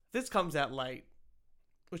this comes out late,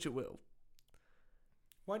 which it will.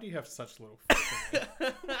 Why do you have such little...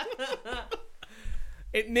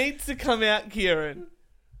 It needs to come out, Kieran.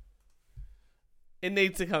 It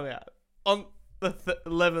needs to come out on the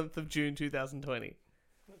 11th of June 2020.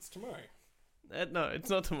 That's tomorrow. No, it's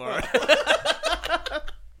not tomorrow.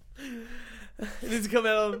 It needs to come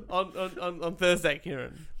out on Thursday,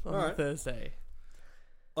 Kieran. On Alright. Thursday.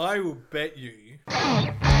 I will bet you...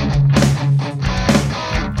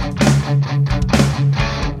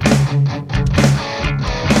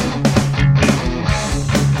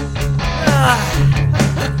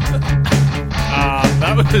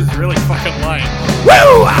 that was really fucking lame.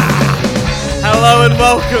 Woo! Hello and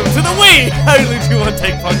welcome to the We Only Do One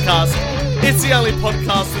Take podcast. It's the only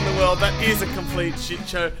podcast in the world that is a complete shit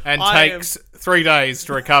show. And takes 3 days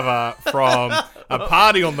to recover from a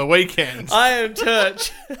party on the weekend. I am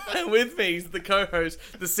Church, and with me is the co-host,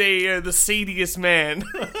 the CEO, the seediest man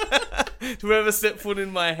to ever step foot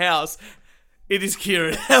in my house. It is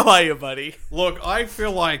Kieran. How are you, buddy? Look, I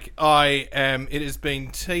feel like I am... It has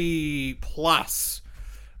been T plus.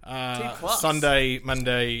 Sunday,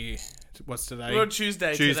 Monday... What's today? We're on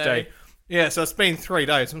Tuesday today. Yeah, so it's been 3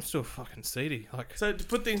 days. I'm still fucking seedy. Like, So to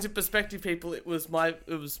put things in perspective, people, it was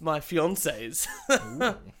my fiance's.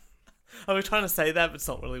 I was trying to say that, but it's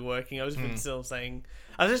not really working. I was still saying...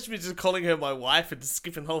 I was just calling her my wife and just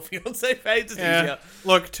skipping the whole fiance phase. It's easier.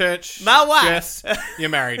 Look, Church. My wife. Jess, you're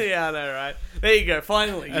married. Yeah, I know, right? There you go.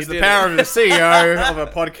 Finally, As you the did power it. of the CEO of a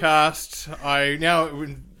podcast, I now...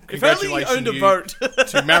 If only you owned a boat.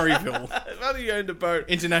 to Maryville. If only you owned a boat.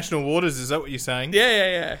 International waters, is that what you're saying?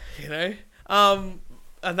 Yeah. You know,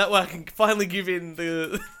 and that way I can finally give in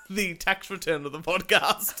the tax return of the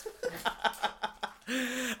podcast.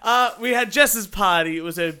 We had Jess's party. It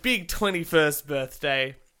was her big 21st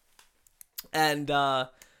birthday, and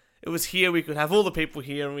it was here. We could have all the people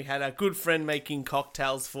here, and we had our good friend making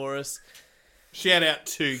cocktails for us. Shout out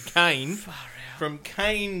to Kane from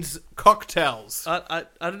Kane's Cocktails. I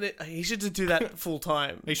don't know. He should just do that full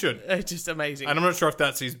time. He should. It's just amazing. And I'm not sure if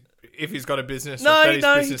that's his, if he's got a business. No, or if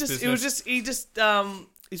that is he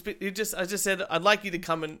just I just said I'd like you to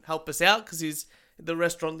come and help us out because the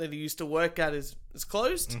restaurant that he used to work at is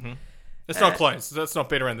closed. Mm-hmm. It's not closed. That's not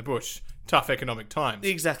beat around the bush. Tough economic times.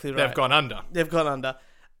 Exactly right. They've gone under.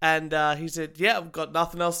 And he said, "Yeah, I've got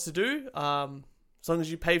nothing else to do. As long as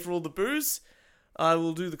you pay for all the booze, I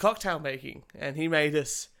will do the cocktail making." And he made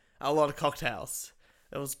us a lot of cocktails.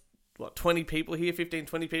 There was 20 people here, 15,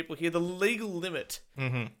 20 people here. The legal limit,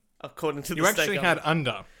 according to the You state actually government. had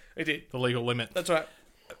under I did. the legal limit. That's right.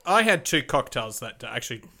 I had 2 cocktails that day.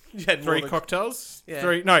 Actually, You had more 3 than- cocktails. Yeah.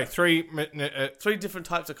 3 3 different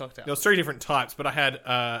types of cocktails. There was 3 different types, but I had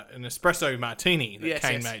an espresso martini that Yes,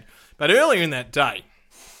 Kane yes. made. But earlier in that day,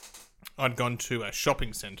 I'd gone to a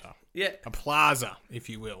shopping centre. Yeah. A plaza, if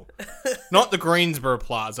you will. Not the Greensboro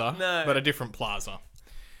Plaza, No. but a different plaza.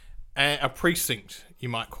 A precinct, you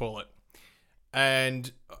might call it.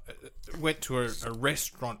 And went to a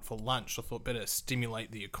restaurant for lunch. I thought better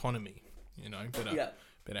stimulate the economy,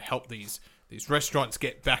 better help these restaurants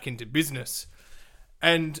get back into business.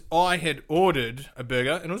 And I had ordered a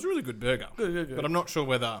burger, and it was a really good burger. Good. But I'm not sure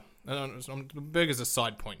whether... the burger's a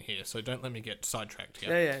side point here, so don't let me get sidetracked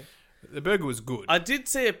here. Yeah. The burger was good. I did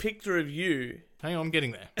see a picture of you. Hang on, I'm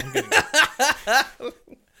getting there.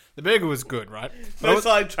 The burger was good, right? No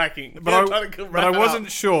sidetracking. But I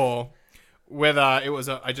wasn't sure whether it was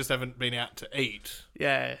I just haven't been out to eat,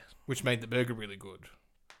 Yeah. which made the burger really good.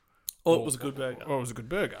 Or it was a good burger. Or it was a good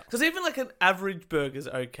burger. Because even like an average burger's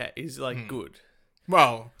okay. Is like good.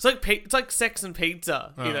 Well, It's like it's like sex and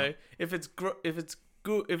pizza. You know, if it's good, if it's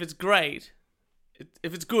great,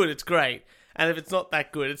 if it's good, it's great. And if it's not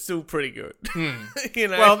that good, it's still pretty good. You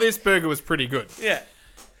know. well, this burger was pretty good. yeah.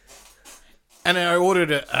 And I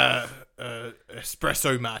ordered a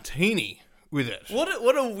espresso martini with it.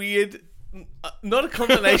 What a weird. Not a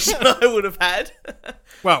combination I would have had.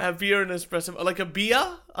 Well, A beer and espresso, like a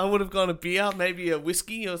beer. I would have gone a beer, maybe a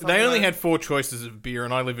whiskey or something. they only like had 4 choices of beer,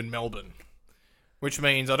 and I live in Melbourne, which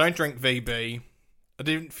means I don't drink VB. I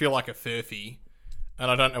didn't feel like a furphy, and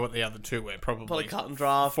I don't know what the other 2 were. Probably cut and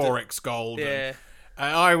draft. 4X Gold. Yeah.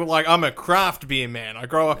 And I'm a craft beer man. I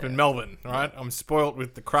grow up in Melbourne, right? I'm spoilt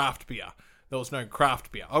with the craft beer. There was no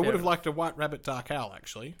craft beer. I would have liked a White Rabbit Dark Ale,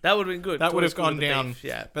 actually. That would have been good. That would Always have good gone with the down. beef,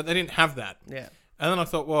 yeah. But they didn't have that. Yeah. And then I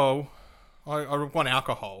thought, well, I want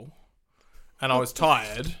alcohol, and I was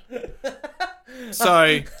tired.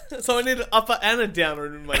 So, So I need an upper and a downer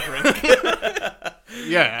in my drink.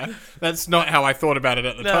 yeah, that's not how I thought about it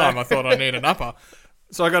at the time. I thought I need an upper.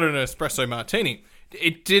 So I got an espresso martini.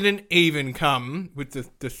 It didn't even come with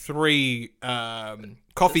the 3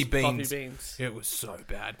 Coffee Just coffee beans. beans. It was so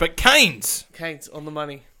bad. But Cane's On the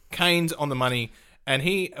money. on the money. And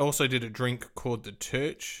he also did a drink called the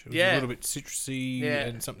Church. It was a little bit citrusy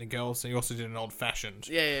and something else. And he also did an old-fashioned.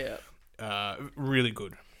 Yeah. Really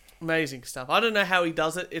good. Amazing stuff. I don't know how he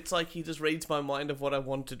does it. It's like he just reads my mind of what I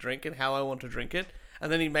want to drink and how I want to drink it.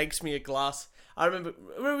 And then he makes me a glass. I remember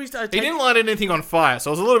we started He didn't light anything on fire, so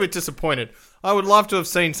I was a little bit disappointed. I would love to have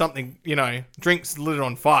seen something, drinks lit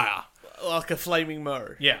on fire. like a flaming mo.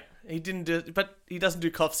 Yeah. He didn't do, but he doesn't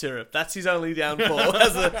do cough syrup. That's his only downfall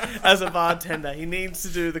as a bartender. He needs to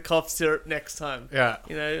do the cough syrup next time. Yeah.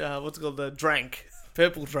 What's it called? The drank.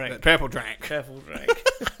 Purple drank. Purple drank. Purple drank.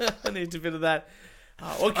 I need a bit of that.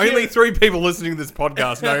 Only 3 people listening to this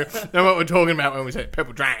podcast know what we're talking about when we say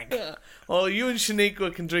purple drank. Well, you and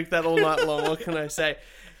Shaniqua can drink that all night long. What can I say?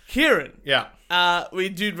 Kieran. Yeah. We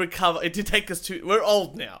did recover. It did take us we're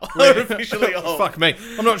old now. We're officially old. Fuck me.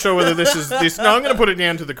 I'm not sure whether this is this. No, I'm going to put it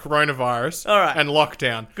down to the coronavirus. All right. And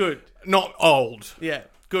lockdown. Good. Not old. Yeah.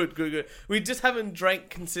 Good. We just haven't drank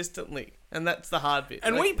consistently. And that's the hard bit.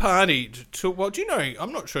 And we partied to, well, do you know,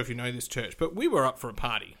 I'm not sure if you know this, Church, but we were up for a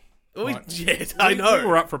party. I know. We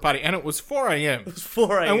were up for a party, and it was 4 a.m. It was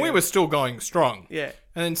 4 a.m. And we were still going strong. Yeah.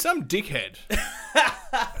 And then some dickhead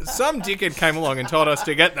came along and told us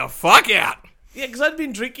to get the fuck out. Yeah, because I'd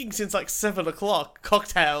been drinking since like 7 o'clock,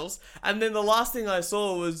 cocktails, and then the last thing I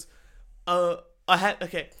saw was, all night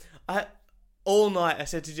I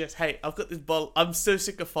said to Jess, hey, I've got this bottle, I'm so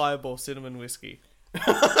sick of Fireball cinnamon whiskey.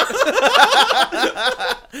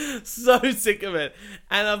 So sick of it.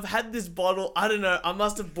 And I've had this bottle, I don't know, I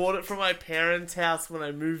must have bought it from my parents' house when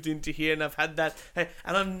I moved into here, and I've had that, and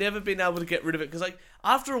I've never been able to get rid of it, because like,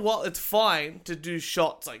 after a while, it's fine to do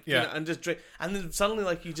shots, like, and just drink, and then suddenly,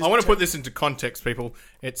 like, you just... I want to put this into context, people.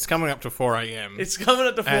 It's coming up to 4 a.m. It's coming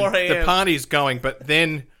up to 4 a.m. The party's going, but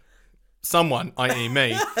then someone, i.e.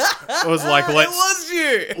 me, was like,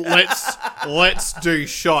 let's do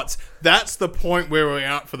shots. That's the point where we were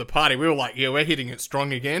out for the party. We were like, yeah, we're hitting it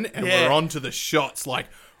strong again, and we're on to the shots. Like,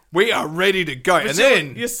 we are ready to go. But and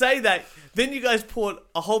then... You say that, then you guys poured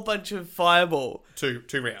a whole bunch of Fireball. Two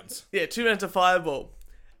rounds. Yeah, 2 rounds of Fireball.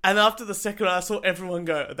 And after the second round, I saw everyone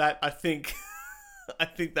go, I think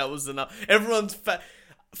that was enough. Everyone's...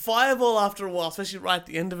 Fireball, after a while, especially right at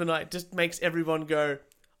the end of the night, just makes everyone go,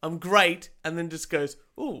 I'm great, and then just goes,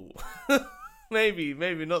 ooh... Maybe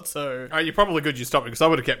not so. You're probably good you stopped because I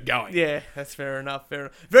would have kept going. Yeah, that's fair enough.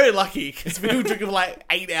 Very lucky, because we were drinking for like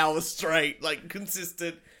 8 hours straight, like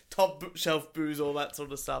consistent, top shelf booze, all that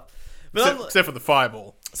sort of stuff. But except for the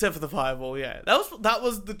Fireball. Except for the Fireball, yeah. That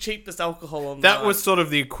was the cheapest alcohol on that night. Was sort of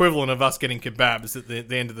the equivalent of us getting kebabs at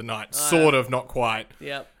the end of the night. Sort of, not quite.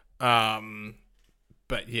 Yep.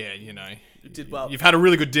 But yeah, you did well. You've had a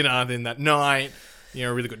really good dinner then that night.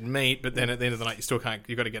 Really good meat, but then at the end of the night, you still can't.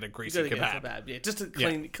 You got to get a greasy kebab. Yeah, just to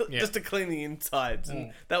clean the insides,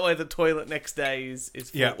 and that way the toilet next day is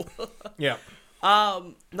full. Yeah.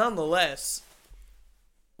 Nonetheless,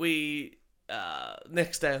 we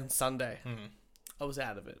next day on Sunday, I was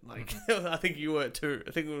out of it. Like I think you were too.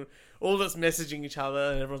 I think we were all just messaging each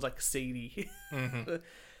other, and everyone's like seedy.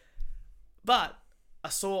 But I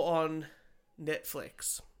saw on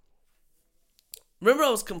Netflix. Remember, I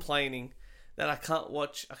was complaining that I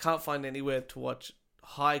can't find anywhere to watch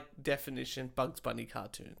high definition Bugs Bunny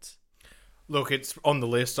cartoons. Look, it's on the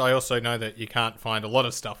list. I also know that you can't find a lot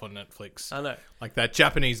of stuff on Netflix. I know. Like that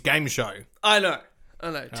Japanese game show. I know.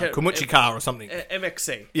 Kumuchika or something.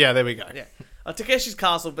 MXC. Yeah, there we go. Yeah. Takeshi's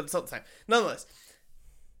Castle, but it's not the same. Nonetheless,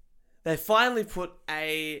 they finally put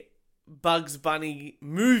a Bugs Bunny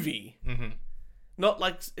movie.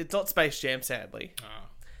 It's not Space Jam, sadly.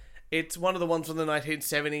 It's one of the ones from the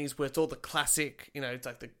 1970s where it's all the classic, it's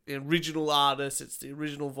like the original artist, it's the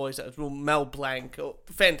original voice, it's real Mel Blanc,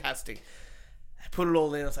 fantastic. I put it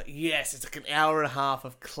all in, I was like, yes, it's like an hour and a half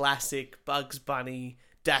of classic Bugs Bunny,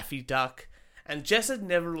 Daffy Duck, and Jess had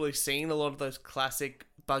never really seen a lot of those classic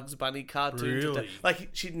Bugs Bunny cartoons. Really?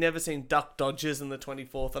 Like, she'd never seen Duck Dodgers in the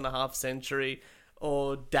 24th and a half century,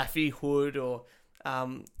 or Daffy Hood, or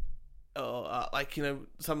some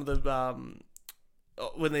of the...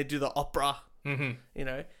 when they do the opera, and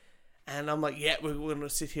I'm like, yeah, we're going to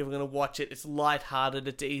sit here, we're going to watch it. It's lighthearted,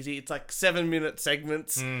 it's easy. It's like 7-minute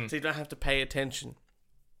segments, so you don't have to pay attention.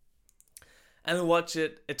 And I watch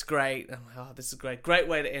it, it's great. I'm like, oh, this is great. Great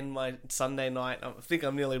way to end my Sunday night. I think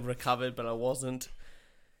I'm nearly recovered, but I wasn't.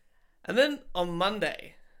 And then on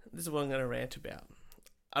Monday, this is what I'm going to rant about.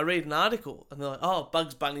 I read an article, and they're like, oh,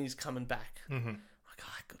 Bugs Bunny's coming back. I'm like, oh,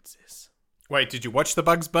 how good's this? Wait, did you watch the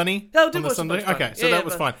Bugs Bunny No, I did on the watch the Sunday? Bugs Bunny. Okay, so Yeah, that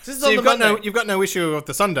was fine. this is So on you've the got Monday. you've got no issue with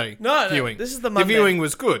the Sunday No, viewing. this is the Monday. The viewing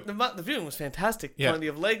was good. The viewing was fantastic. Yeah. Plenty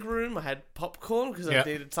of leg room. I had popcorn because Yeah. I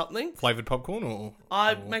needed something. Flavored popcorn or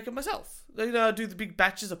I make it myself. You know, I do the big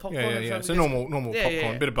batches of popcorn. yeah. and So something. normal Yeah,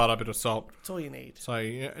 popcorn, yeah. bit of butter, bit of salt. That's all you need. So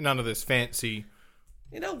none of this fancy.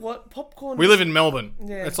 You know what? Popcorn. We live in Melbourne.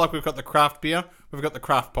 Yeah. It's like we've got the craft beer, we've got the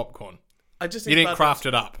craft popcorn. I just You need didn't butter. craft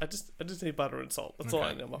it up. I just need butter and salt. That's all I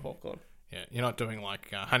Okay. know. My popcorn. Yeah, you're not doing like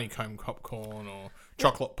honeycomb popcorn or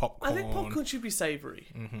chocolate popcorn. I think popcorn should be savoury.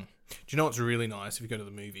 Do you know what's really nice if you go to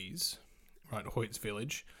the movies, right, Hoyt's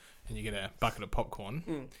Village, and you get a bucket of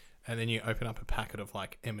popcorn, and then you open up a packet of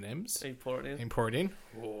like M&Ms So you pour it in. and pour it in.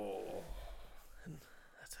 Oh,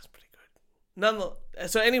 that sounds pretty good.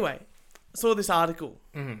 So anyway, I saw this article.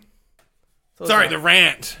 Saw Sorry, this the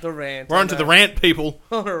rant. the rant. We're on to the rant, people.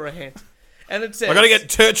 On a rant, and it says, I got to get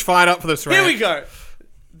Church fired up for this rant. Here we go.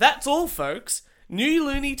 That's all, folks. New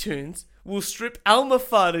Looney Tunes will strip Elmer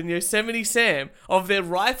Fudd and Yosemite Sam of their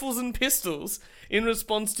rifles and pistols in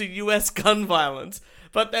response to US gun violence,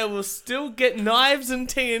 but they will still get knives and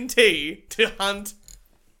TNT to hunt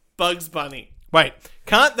Bugs Bunny. Wait,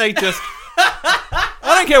 can't they just... I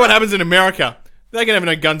don't care what happens in America. They can have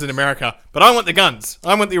no guns in America, but I want the guns.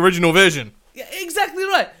 I want the original version. Yeah, exactly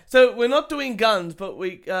right. So we're not doing guns, but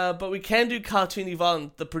we can do cartoony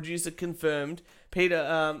violence. The producer confirmed, Peter,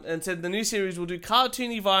 and said the new series will do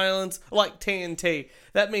cartoony violence like TNT.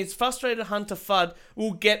 That means frustrated hunter Fudd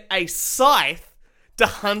will get a scythe to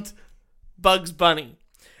hunt Bugs Bunny.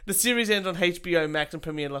 The series ends on HBO Max and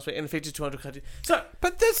premiered last week and features 200 cartoons. So,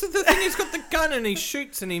 But that's the thing. He's got the gun and he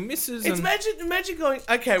shoots and he misses. it's And... imagine going,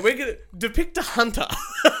 okay, we're going to depict a hunter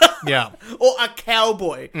Yeah, or a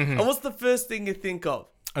cowboy. And what's the first thing you think of?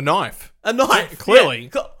 a knife. A knife. Clearly.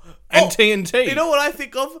 Yeah. And Oh, TNT. You know what I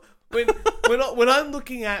think of when I'm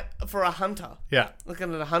looking at for a hunter, Yeah.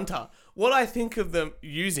 looking at a hunter, what I think of them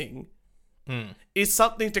using is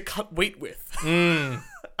something to cut wheat with.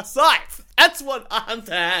 A scythe. That's what a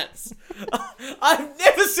hunter has. I've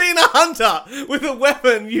never seen a hunter with a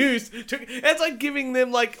weapon used to. It's like giving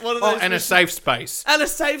them like one of those. Oh, and a safe space. And a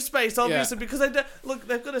safe space, obviously, Yeah. because they don't, look.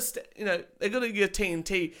 They've got to, they've got to get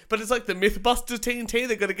TNT, but it's like the MythBusters TNT.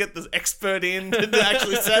 They've got to get this expert in to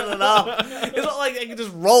actually set it up. It's not like they can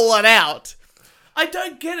just roll it out. I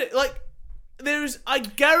don't get it. Like, I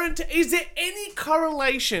guarantee. Is there any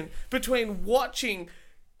correlation between watching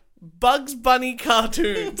Bugs Bunny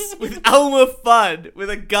cartoons with Elmer Fudd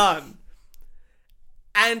with a gun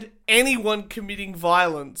and anyone committing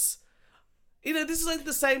violence? This is like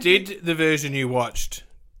the same. Did the version you watched,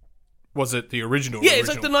 was it the original? Yeah, it's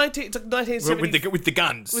like 1970 with the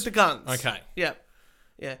guns. with the guns. Okay. Yeah.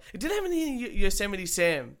 Yeah. It didn't have any Yosemite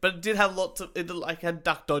Sam, but it did have lots of. It had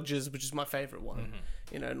Duck Dodgers, which is my favorite one.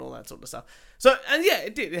 And all that sort of stuff. So, and yeah,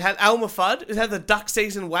 it did. It had Elmer Fudd. It had the Duck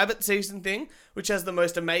Season, Wabbit Season thing, which has the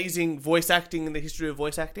most amazing voice acting in the history of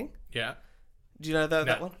voice acting. Yeah. Do you know that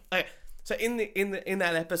No. one? Okay. So in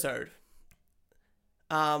that episode,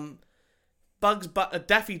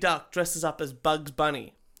 Daffy Duck dresses up as Bugs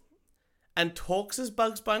Bunny and talks as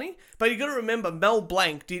Bugs Bunny. But you got to remember, Mel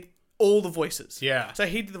Blanc did all the voices. Yeah. So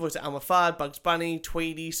he did the voice of Elmer Fudd, Bugs Bunny,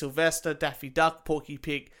 Tweety, Sylvester, Daffy Duck, Porky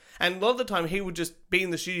Pig. And a lot of the time he would just be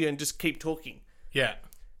in the studio and just keep talking. Yeah.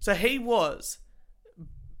 So he was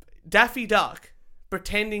Daffy Duck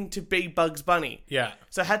pretending to be Bugs Bunny. Yeah.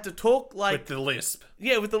 So had to talk like... With the lisp.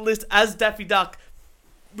 Yeah, with the list as Daffy Duck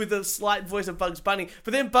with a slight voice of Bugs Bunny.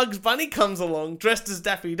 But then Bugs Bunny comes along dressed as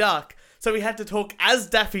Daffy Duck. So he had to talk as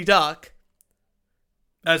Daffy Duck.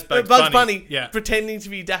 As Bugs Bunny. Yeah. Pretending to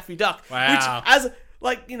be Daffy Duck. Wow.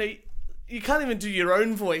 Which, you can't even do your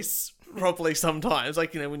own voice properly sometimes.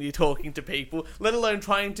 Like, when you're talking to people, let alone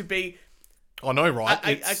trying to be... I know, right?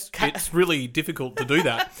 It's really difficult to do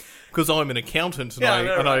that because I'm an accountant and,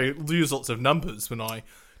 I use lots of numbers when I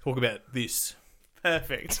talk about this.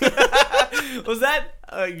 Perfect. Was that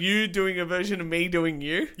you doing a version of me doing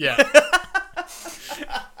you? Yeah.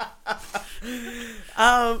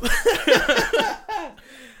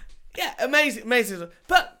 Yeah, amazing.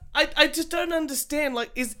 But I just don't understand.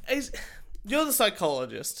 Like, is you're the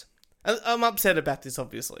psychologist? I'm upset about this,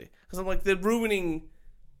 obviously, because I'm like, they're ruining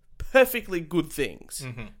perfectly good things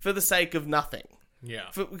for the sake of nothing. Yeah.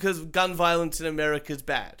 Because gun violence in America is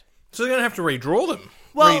bad. So they're going to have to redraw them.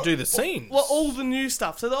 Redo the scenes. Well, all the new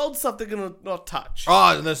stuff. So the old stuff they're going to not touch.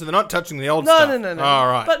 Oh, so they're not touching the old stuff. No. All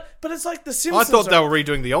right. But it's like The Simpsons. I thought they were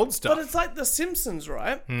redoing the old stuff. But it's like The Simpsons,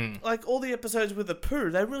 right? Like all the episodes with the poo,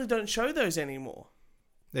 they really don't show those anymore.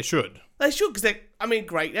 They should. They should, because they're,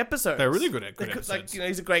 great episodes. They're really good Because, episodes.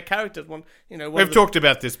 he's a great character. We've talked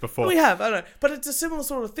about this before. We have, I know. But it's a similar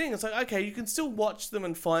sort of thing. It's like, okay, you can still watch them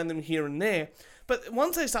and find them here and there. But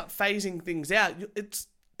once they start phasing things out, it's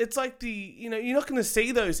like you're not going to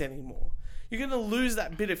see those anymore. You're going to lose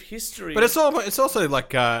that bit of history. But it's also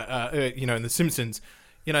like, in The Simpsons,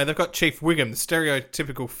 they've got Chief Wiggum, the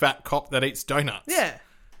stereotypical fat cop that eats donuts. Yeah.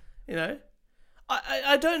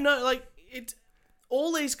 I don't know,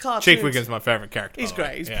 all these cartoons... Chief Wiggum's my favourite character. He's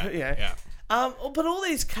great. Yeah. But all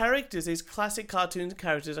these characters, these classic cartoon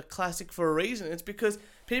characters, are classic for a reason. It's because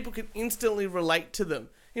people can instantly relate to them.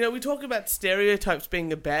 We talk about stereotypes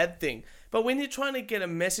being a bad thing, but when you're trying to get a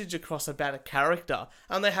message across about a character,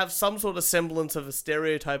 and they have some sort of semblance of a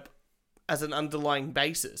stereotype as an underlying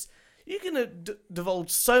basis, you're going to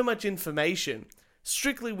divulge so much information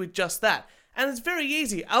strictly with just that. And it's very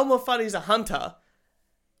easy. Elmer Fudd's a hunter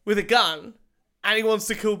with a gun, and he wants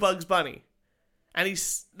to kill Bugs Bunny. And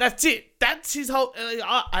that's it. That's his whole...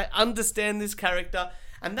 I understand this character,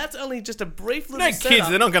 and that's only just a brief little setup. Kids,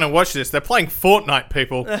 they're not going to watch this. They're playing Fortnite,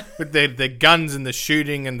 people, with their guns and the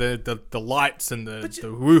shooting and the lights and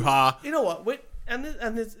the woo-ha. You know what?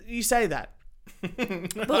 You say that.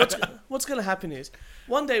 But what's going to happen is,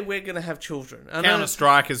 one day we're going to have children.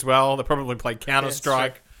 Counter-Strike as well. They probably play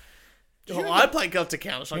Counter-Strike. I played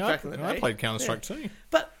Counter-Strike back in the day. I played Counter-Strike too.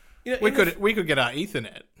 But we could get our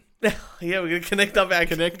Ethernet. Yeah, we're gonna connect up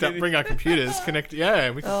bring our computers, connect.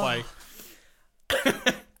 Yeah, we can play.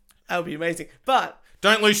 That would be amazing. But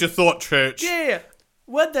don't lose your thought, church. Yeah.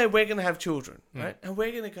 One day we're gonna have children, right? And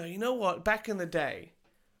we're gonna go. You know what? Back in the day,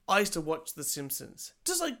 I used to watch The Simpsons.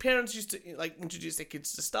 Just like parents used to introduce their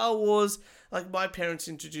kids to Star Wars. Like my parents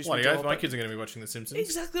introduced me to... My kids are going to be watching The Simpsons.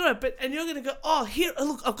 Exactly right. And you're going to go, oh, here,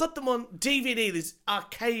 look, I've got them on DVD, this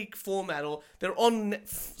archaic format, or they're on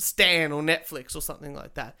Stan or Netflix or something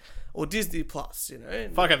like that. Or Disney Plus,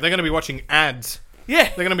 Fuck it, they're going to be watching ads. Yeah.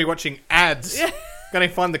 They're going to be watching ads. Yeah. Going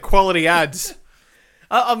to find the quality ads.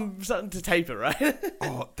 I'm starting to tape it, right?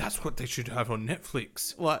 Oh, that's what they should have on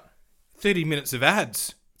Netflix. What? 30 minutes of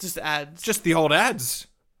ads. Just ads. Just the old ads.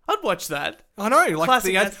 I'd watch that. I know, like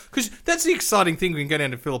classic the ads. Because that's the exciting thing. We can go down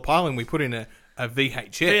to Phillip Island, we put in a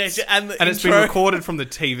VHS. And it's been recorded from the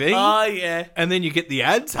TV. Oh, yeah. And then you get the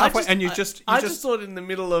ads halfway, and I just thought in the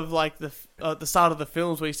middle of the start of the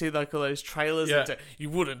films where you see all those trailers. Yeah. You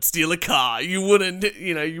wouldn't steal a car. You wouldn't,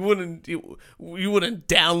 you wouldn't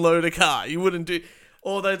download a car. You wouldn't do...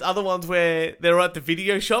 Or those other ones where they're at the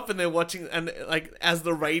video shop and they're watching, and as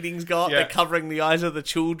the ratings go up, they're covering the eyes of the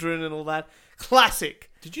children and all that. Classic.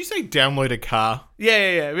 Did you say download a car?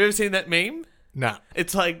 Yeah. Have you ever seen that meme? Nah.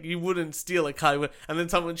 It's like you wouldn't steal a car, and then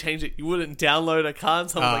someone changed it. You wouldn't download a car, and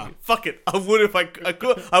someone's like, "Fuck it, I would if I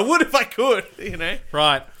could. I would if I could."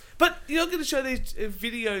 Right. But you're going to show these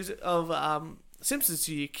videos of Simpsons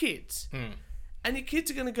to your kids, and your kids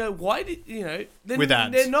are going to go, "Why did with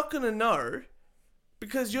ads? They're not going to know.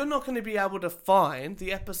 Because you're not going to be able to find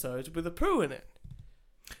the episodes with a poo in it.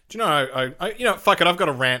 Do you know, fuck it, I've got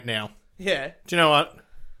a rant now. Yeah. Do you know what?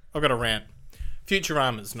 I've got a rant.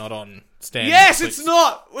 Futurama's not on Stan. Yes, it's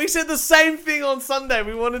not! We said the same thing on Sunday.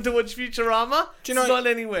 We wanted to watch Futurama. It's not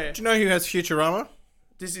anywhere. Do you know who has Futurama?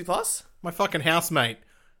 Disney Plus? My fucking housemate.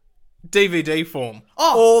 DVD form.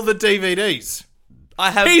 Oh! All the DVDs.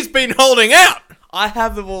 He's been holding out! I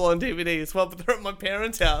have them all on DVD as well, but they're at my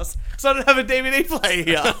parents' house, so I don't have a DVD player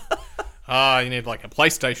here. You need like a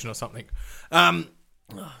PlayStation or something.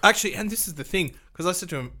 Actually, and this is the thing, because I said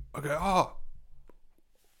to him, I go,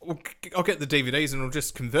 I'll get the DVDs and we'll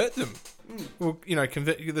just convert them. We'll,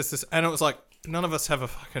 convert this, and it was like, none of us have a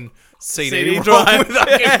fucking CD drive with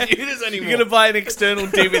our computers anymore. You're going to buy an external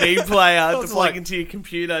DVD player to plug into your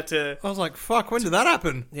computer to... I was like, fuck, when did that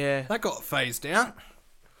happen? Yeah. That got phased out.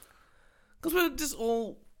 Because we're just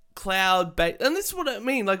all cloud-based. And this is what I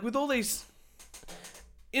mean. Like, with all these...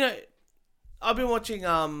 I've been watching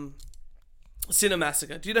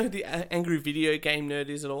Cinemassacre. Do you know who the angry video game nerd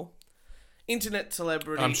is at all? Internet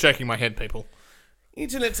celebrity. I'm shaking my head, people.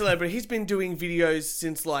 Internet celebrity. He's been doing videos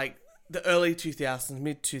since, the early 2000s,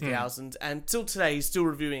 mid-2000s. And till today, he's still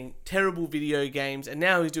reviewing terrible video games. And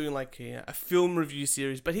now he's doing, a film review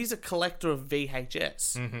series. But he's a collector of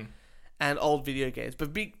VHS. Mm-hmm. And old video games.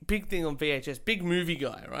 But big thing on VHS. Big movie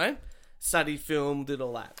guy, right? Studied film, did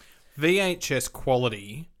all that. VHS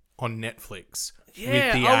quality on Netflix.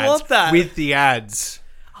 Yeah, with the I ads, want that. With the ads.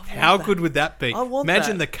 How good would that be? I want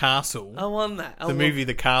Imagine that. The Castle. I want that. The movie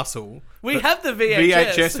The Castle. We have the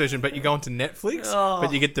VHS version, but you go onto Netflix,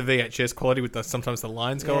 but you get the VHS quality with sometimes the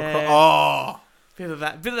lines go Yeah. across. Oh. Bit of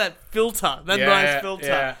that filter. That nice filter.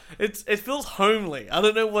 Yeah. It feels homely. I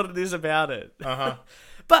don't know what it is about it. Uh-huh.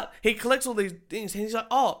 But he collects all these things, and he's like,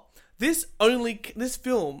 oh, this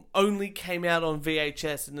film only came out on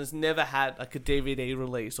VHS and has never had like a DVD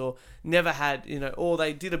release, or never had, or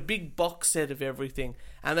they did a big box set of everything,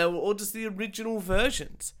 and they were all just the original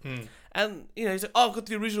versions. And he's like, oh, I've got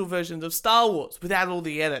the original versions of Star Wars without all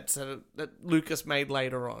the edits that Lucas made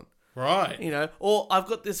later on. Right. Or I've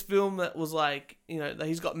got this film that was like, that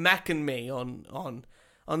he's got Mac and Me on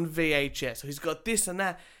VHS. So he's got this and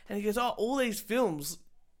that, and he goes, oh, all these films,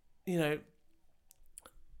 they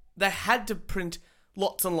had to print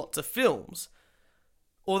lots and lots of films,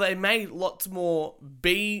 or they made lots more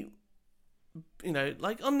B,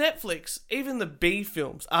 like on Netflix, even the B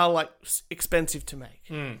films are like expensive to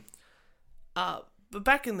make. But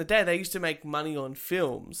back in the day, they used to make money on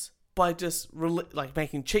films by just like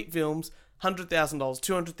making cheap films, $100,000,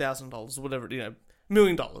 $200,000, whatever, $1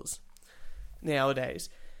 million nowadays,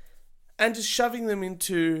 and just shoving them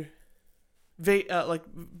into like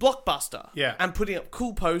Blockbuster, and putting up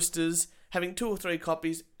cool posters, having 2 or 3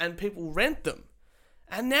 copies, and people rent them.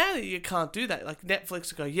 And now you can't do that. Like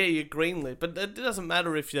Netflix will go, yeah, you're greenlit, but it doesn't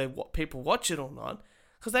matter if people watch it or not,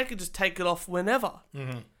 because they could just take it off whenever.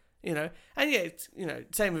 And it's,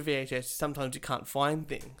 same with VHS. Sometimes you can't find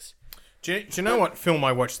things. Do you know what film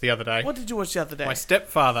I watched the other day? What did you watch the other day? My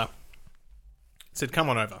stepfather said, come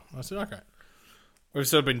on over. I said, okay. We've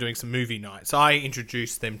sort of been doing some movie nights. I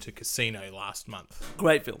introduced them to Casino last month.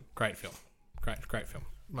 Great film. Great film.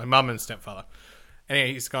 My mum and stepfather.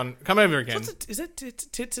 Anyway, he's gone, come over again. Is it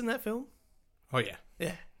tits in that film? Oh, yeah.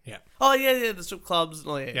 Yeah. Oh, yeah, the strip clubs.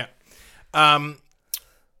 Oh, yeah. Yeah.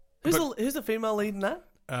 Who's the female lead in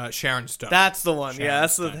that? Sharon Stone. That's the one. Yeah,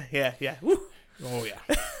 that's the... Yeah. Woo. Oh, yeah.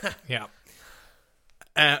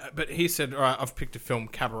 Yeah. But he said, all right, I've picked a film,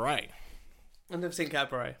 Cabaret. I've never seen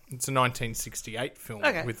Cabaret. It's a 1968 film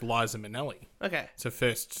with Liza Minnelli. Okay. It's her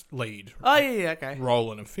first lead okay.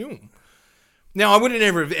 role in a film. Now, I would have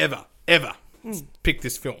never have ever picked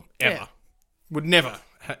this film. Ever. Yeah. Would never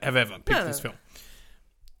have ever picked this film.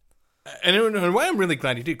 And in a way, I'm really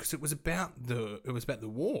glad he did, because it was about the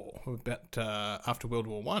war, about after World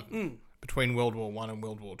War One, between World War One and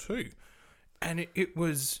World War Two, and it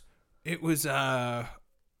was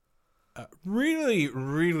really,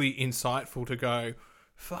 really insightful to go,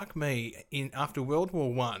 fuck me, after World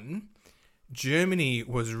War One, Germany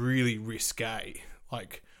was really risque.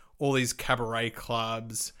 Like, all these cabaret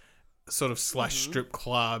clubs, sort of / strip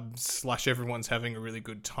clubs, / everyone's having a really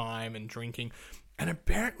good time and drinking. And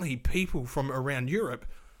apparently people from around Europe,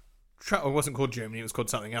 it wasn't called Germany, it was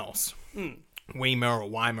called something else. Weimar or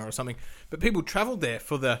Weimar or something. But people travelled there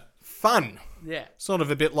for the fun. Yeah. Sort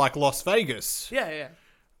of a bit like Las Vegas. Yeah.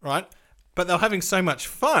 Right? But they were having so much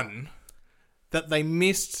fun that they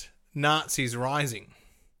missed Nazis rising.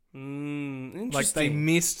 Interesting. Like, they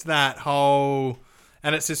missed that whole...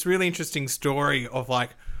 And it's this really interesting story of,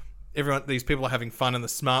 like, these people are having fun and the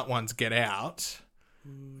smart ones get out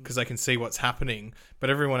because they can see what's happening. But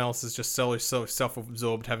everyone else is just so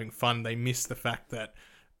self-absorbed having fun. They miss the fact that,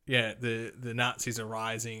 the Nazis are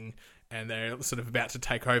rising and they're sort of about to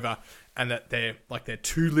take over, and that they're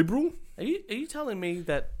too liberal. Are you telling me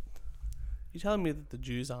that... You telling me that the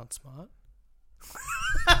Jews aren't smart?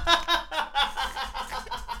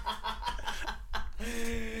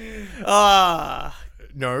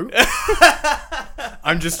 No.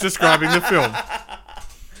 I'm just describing the film.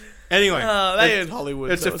 Anyway, they in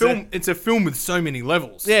Hollywood. It's a film. It's a film with so many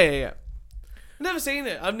levels. Yeah. Never seen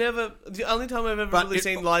it. The only time I've ever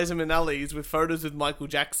seen Liza Minnelli is with photos with Michael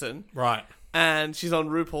Jackson. Right. And she's on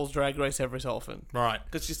RuPaul's Drag Race every so often. Right.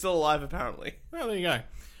 Because she's still alive, apparently. Well, there you go.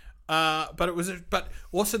 But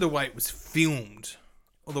also the way it was filmed,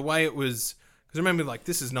 or the way it was, because remember, like,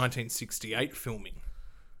 this is 1968 filming.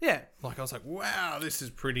 Yeah. Like, I was like, wow, this is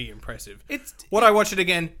pretty impressive. Would I watch it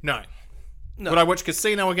again? No. Would I watch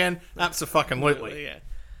Casino again? Absolutely. Yeah.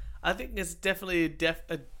 I think there's definitely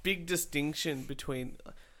a big distinction between...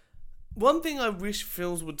 One thing I wish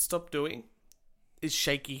films would stop doing is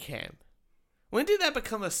shaky cam. When did that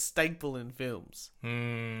become a staple in films?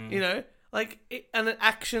 Like, an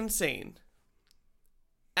action scene.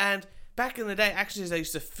 And back in the day, action scenes, they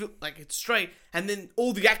used to feel like it's straight, and then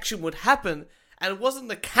all the action would happen, and it wasn't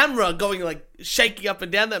the camera going, like, shaky up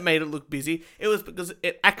and down that made it look busy. It was because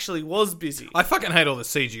it actually was busy. I fucking hate all the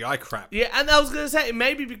CGI crap. Yeah, and I was going to say, it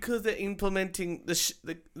may be because they're implementing the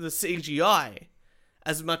CGI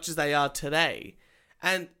as much as they are today.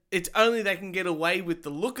 And it's only they can get away with the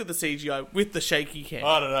look of the CGI with the shaky cam.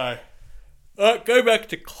 I don't know. Go back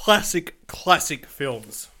to classic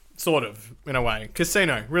films. Sort of, in a way.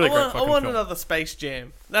 Casino, really great fucking film. I want another Space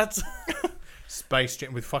Jam. That's... Space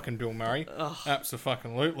Jam with fucking Bill Murray.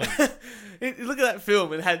 Absolutely. Look at that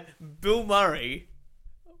film. It had Bill Murray.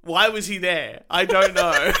 Why was he there? I don't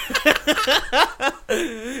know.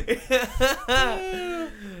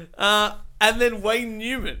 And then Wayne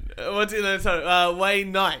Newman.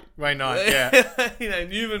 Wayne Knight. Wayne Knight, yeah.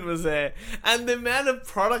 Newman was there. And the amount of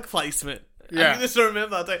product placement. Yeah. I just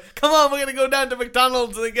remember, I was like, come on, we're going to go down to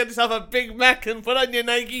McDonald's and get yourself a Big Mac and put on your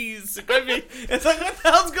Nikes. It's like, what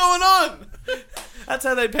the hell's going on? That's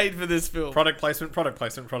how they paid for this film. Product placement.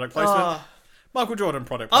 Oh. Michael Jordan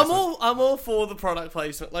product placement. I'm all for the product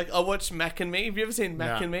placement. Like, I watched Mac and Me. Have you ever seen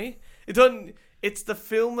Mac No. and Me? It's the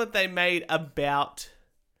film that they made about,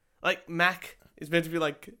 like, Mac is meant to be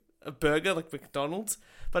like a burger, like McDonald's,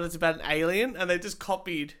 but it's about an alien, and they just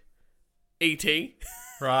copied E.T.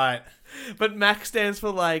 Right. But Mac stands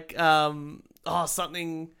for like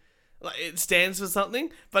something. Like it stands for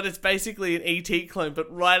something, but it's basically an ET clone.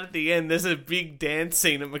 But right at the end, there's a big dance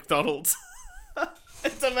scene at McDonald's.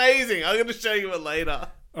 It's amazing. I'm gonna show you it later.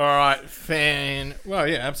 All right, Well,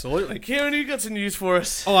 yeah, absolutely. Kieran, you got some news for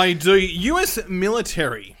us? I do. U.S.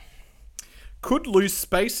 military could lose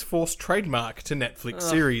Space Force trademark to Netflix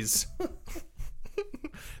series.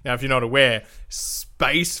 Now, if you're not aware,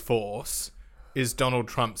 Space Force is Donald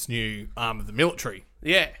Trump's new arm of the military.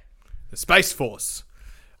 Yeah. The Space Force.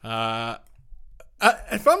 If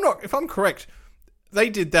I'm correct, they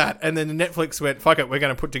did that, and then Netflix went, "Fuck it, we're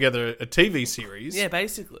going to put together a TV series." Yeah,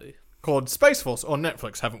 basically. Called Space Force on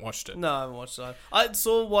Netflix. Haven't watched it. No, I haven't watched it. I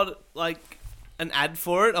saw an ad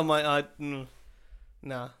for it. I'm like,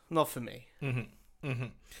 nah, not for me.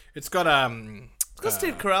 It's got It's got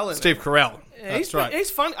Steve Carell in it. Steve Carell. Yeah, That's right. He's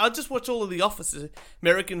fun. I just watch all of The Office,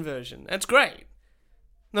 American version. It's great.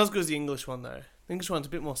 Not as good as the English one though. The English one's a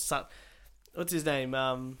bit more what's his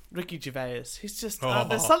name? Ricky Gervais. He's just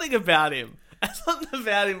there's something about him. There's something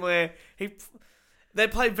about him where they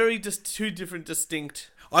play two different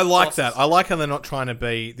distinct. I like Office. that. I like how they're not trying to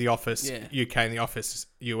be The Office Yeah. UK and The Office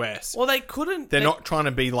US. Well, they couldn't. They're not trying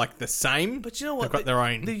to be like the same. But you know what? They've got their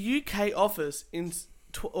own. The UK Office in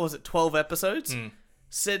what was it 12 episodes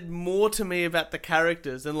said more to me about the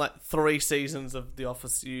characters than like 3 seasons of The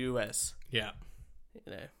Office US. Yeah.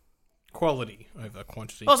 You know. Quality over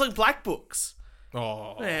quantity. Oh, it's like Black Books.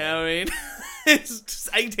 Oh. Yeah, I mean, it's just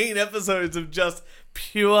 18 episodes of just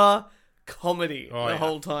pure comedy the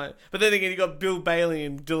whole time. But then again, you got Bill Bailey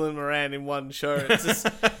and Dylan Moran in one show. It's just,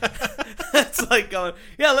 it's like going,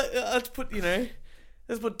 yeah, let's put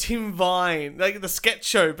Tim Vine, like the sketch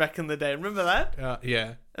show back in the day. Remember that?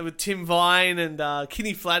 Yeah. And with Tim Vine and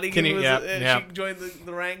Kinney Flanagan, she joined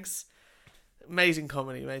the ranks. Amazing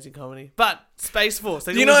comedy. But Space Force,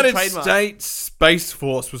 The United States Space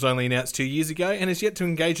Force was only announced 2 years ago and is yet to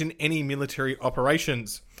engage in any military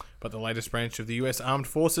operations. But the latest branch of the US Armed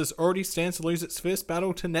Forces already stands to lose its first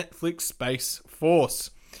battle to Netflix Space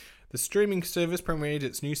Force. The streaming service premiered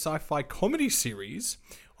its new sci-fi comedy series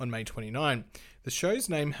on May 29. The show's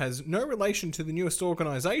name has no relation to the newest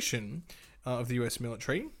organisation of the US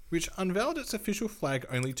military, which unveiled its official flag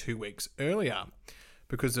only 2 weeks earlier.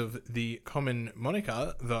 Because of the common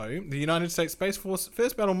moniker, though, the United States Space Force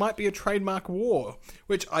first battle might be a trademark war,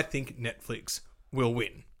 which I think Netflix will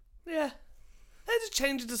win. Yeah. They just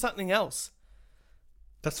change it to something else.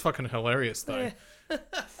 That's fucking hilarious, though. Yeah.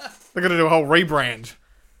 They're going to do a whole rebrand.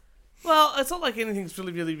 Well, it's not like anything's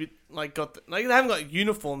really like they haven't got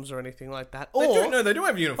uniforms or anything like that. They do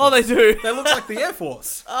have uniforms. Oh, they do. They look like the Air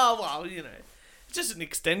Force. Oh, well, it's just an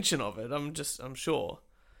extension of it. I'm sure.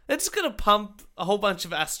 They're just going to pump a whole bunch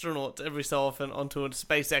of astronauts every so often onto a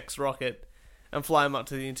SpaceX rocket and fly them up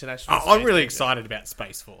to the International Space I'm really Station. excited about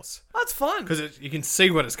Space Force. That's fun. Because you can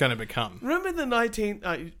see what it's going to become. Remember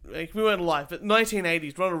we weren't alive, but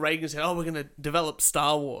 1980s, Ronald Reagan said, we're going to develop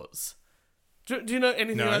Star Wars. Do you know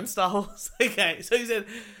anything about Star Wars? Okay, so he said,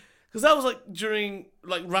 because that was like during,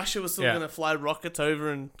 like Russia was still going to fly rockets over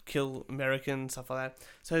and kill Americans, stuff like that.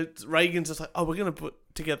 So Reagan's just like, we're going to put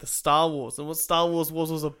together Star Wars. And what Star Wars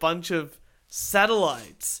was a bunch of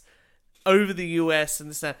satellites over the US and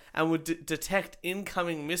this and that, and would detect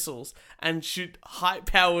incoming missiles and shoot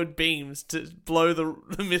high-powered beams to blow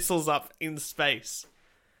the missiles up in space.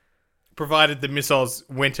 Provided the missiles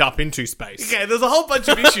went up into space. Okay, there's a whole bunch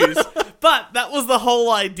of issues, but that was the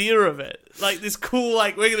whole idea of it. Like this cool,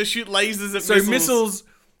 we're going to shoot lasers at missiles. So missiles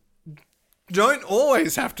don't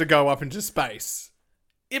always have to go up into space.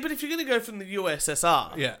 Yeah, but if you're going to go from the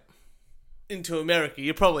USSR into America,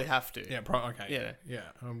 you probably have to. Yeah, okay. Yeah. Yeah,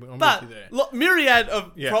 I'm But with you there. myriad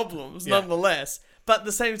of problems, nonetheless. But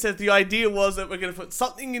the same says the idea was that we're going to put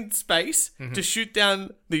something in space to shoot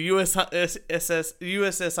down the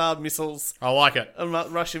USSR missiles. I like it.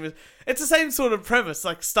 Russian missiles. It's the same sort of premise,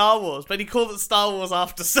 like Star Wars, but he called it Star Wars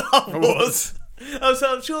after Star Wars.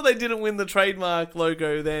 So I'm sure they didn't win the trademark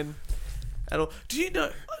logo then at all. Do you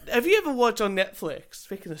know, have you ever watched on Netflix,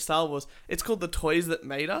 speaking of Star Wars, it's called The Toys That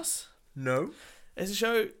Made Us? No. It's a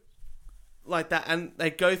show like that, and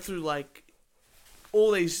they go through like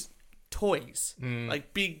all these toys,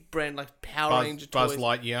 like big brand, like Power Ranger toys. Buzz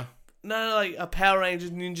Lightyear. No, like Power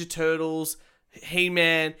Rangers, Ninja Turtles,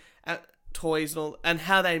 He-Man, toys and all, and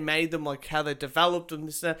how they made them, like how they developed them,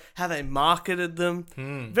 how they marketed them.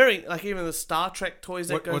 Very, like even the Star Trek toys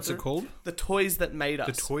that go What's through. it called? The Toys That Made Us.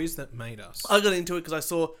 The Toys That Made Us. I got into it because I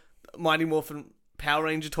saw Mighty Morphin Power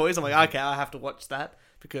Ranger toys. I'm like, okay, I have to watch that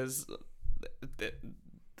because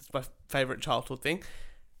it's my favourite childhood thing.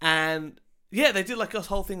 And yeah, they did like a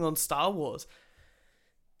whole thing on Star Wars.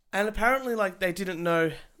 And apparently, like, they didn't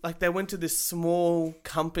know, like, they went to this small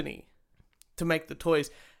company to make the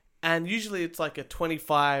toys. And usually it's like a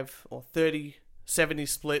 25 or 30-70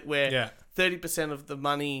 split where 30% of the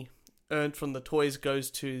money earned from the toys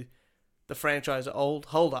goes to the franchise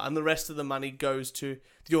holder, and the rest of the money goes to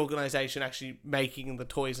the organisation actually making the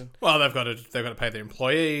toys. And well, they've got to pay their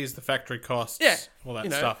employees, the factory costs, all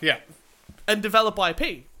that stuff. Yeah, and develop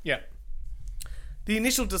IP. Yeah. The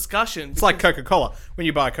initial discussion... It's like Coca-Cola. When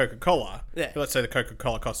you buy a Coca-Cola, Yeah. let's say the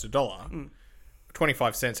Coca-Cola costs $1,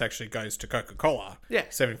 25 cents actually goes to Coca-Cola. Yeah.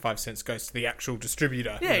 75 cents goes to the actual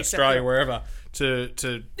distributor in exactly. Australia, wherever,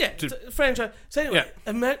 to franchise. So anyway,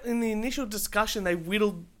 in the initial discussion, they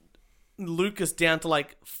whittled Lucas down to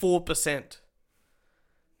like 4%.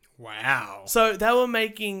 Wow. So they were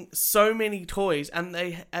making so many toys, and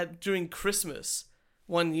during Christmas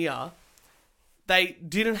one year, they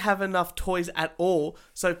didn't have enough toys at all,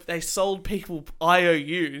 so they sold people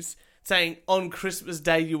IOUs saying on Christmas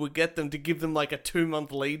Day you would get them, to give them like a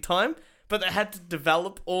 2-month lead time, but they had to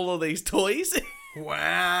develop all of these toys.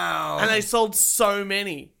 Wow. And they sold so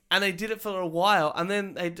many, and they did it for a while, and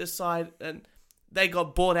then they decided, and they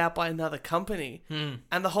got bought out by another company.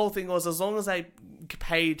 And the whole thing was, as long as they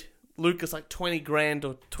paid Lucas like 20 grand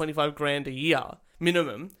or 25 grand a year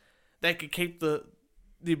minimum, they could keep the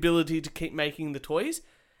ability to keep making the toys.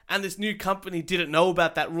 And this new company didn't know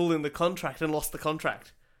about that rule in the contract and lost the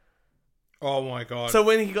contract. Oh my god. So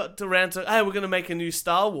when he got around to, hey, we're going to make a new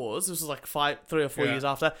Star Wars, this was like 3 or 4 years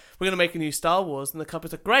after, we're going to make a new Star Wars, and the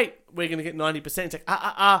company's like, great, we're going to get 90%. It's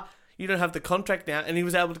like, you don't have the contract now. And he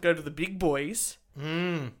was able to go to the big boys,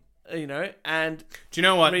 and do you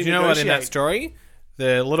know what? In that story,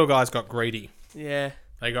 the little guys got greedy. Yeah.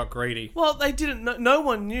 They got greedy. Well, they didn't know. No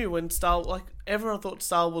one knew when everyone thought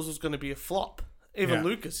Star Wars was going to be a flop. Even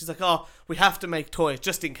Lucas, he's like, oh, we have to make toys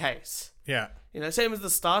just in case. Yeah. Same as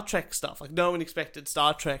the Star Trek stuff. Like, no one expected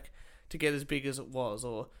Star Trek to get as big as it was,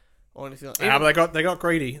 or anything like that. Yeah, but they got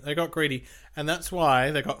greedy. They got greedy, and that's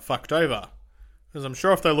why they got fucked over. Because I'm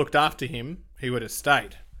sure if they looked after him, he would have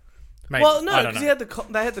stayed. Maybe. Well, no, because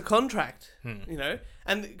they had the contract,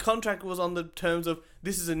 and the contract was on the terms of,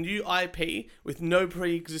 this is a new IP with no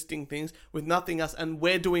pre-existing things, with nothing else, and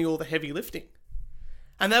we're doing all the heavy lifting.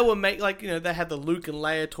 And they were they had the Luke and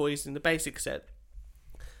Leia toys in the basic set,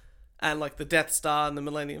 and like the Death Star and the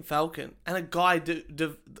Millennium Falcon, and a guy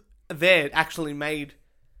there actually made,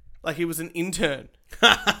 like, he was an intern,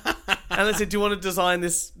 and they said, do you want to design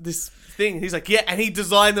this thing? And he's like, yeah, and he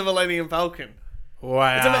designed the Millennium Falcon.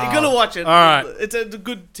 Wow. You're going to watch it. All right. It's a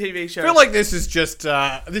good TV show. I feel like this is just,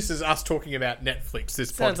 this is us talking about Netflix,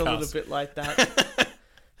 this Sounds podcast. a little bit like that.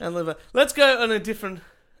 And let's go on a different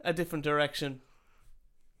direction.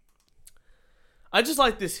 I just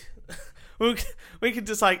like this. We could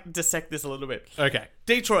just like dissect this a little bit. Okay.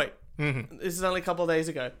 Detroit. Mm-hmm. This is only a couple of days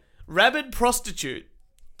ago. Rabid prostitute.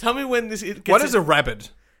 Tell me when this gets... What is a rabid?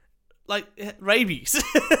 Like, rabies.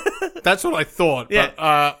 That's what I thought. Yeah.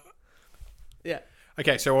 But, yeah.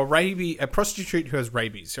 Okay, so a prostitute who has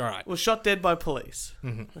rabies. All right. Was shot dead by police.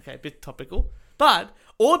 Mm-hmm. Okay, a bit topical. But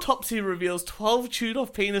autopsy reveals 12 chewed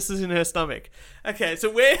off penises in her stomach. Okay, so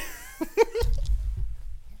we're...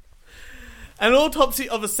 An autopsy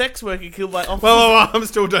of a sex worker killed by officers... Well, I'm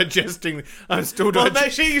still digesting. Well,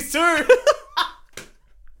 she's too.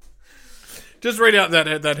 Just read out that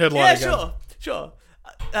headline again. Yeah, sure.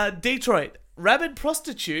 Detroit. Rabid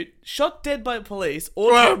prostitute shot dead by police.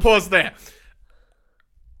 Well, pause there.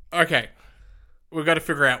 Okay. We've got to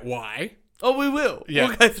figure out why. Oh, we will. Yeah.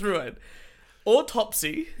 We'll go through it.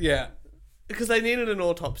 Autopsy. Yeah. Because they needed an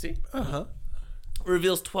autopsy. Uh-huh.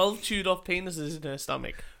 Reveals 12 chewed off penises in her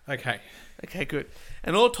stomach. Okay. Okay, good.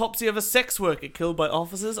 An autopsy of a sex worker killed by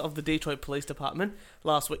officers of the Detroit Police Department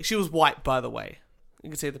last week. She was white, by the way. You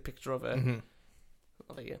can see the picture of her. Mm-hmm.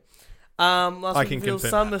 Oh, there you go. Last I week can revealed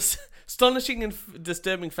confirm some astonishing and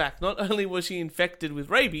disturbing fact. Not only was she infected with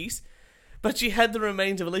rabies, but she had the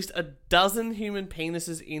remains of at least a dozen human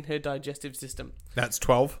penises in her digestive system. That's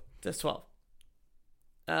 12. That's 12.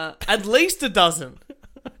 At least a dozen.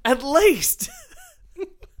 At least.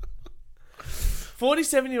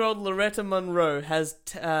 47-year-old Loretta Monroe was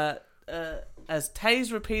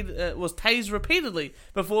tased repeatedly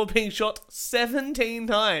before being shot 17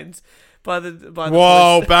 times by the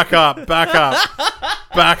Whoa, police. back up.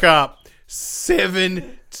 Back up.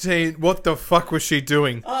 17. What the fuck was she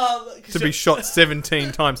doing to be shot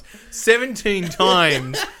 17 times? 17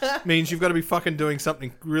 times means you've got to be fucking doing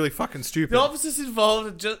something really fucking stupid. The officers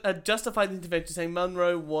involved had justified the intervention, saying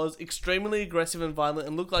Monroe was extremely aggressive and violent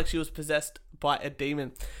and looked like she was possessed by a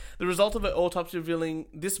demon. The result of her autopsy revealing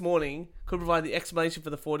this morning could provide the explanation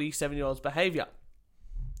for the 47-year-old's behaviour.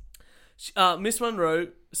 Miss Monroe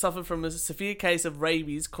suffered from a severe case of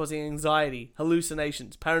rabies causing anxiety,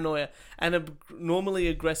 hallucinations, paranoia, and abnormally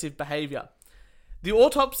aggressive behaviour. The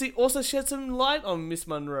autopsy also shed some light on Miss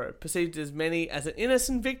Monroe, perceived as many as an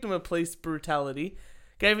innocent victim of police brutality,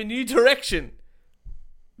 gave a new direction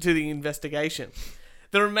to the investigation.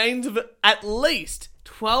 The remains of at least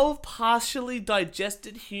 12 partially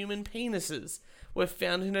digested human penises were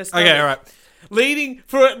found in her stomach. Okay, all right. Leading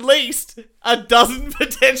for at least a dozen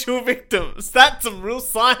potential victims. That's some real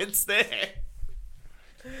science there.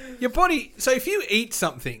 Your body... So if you eat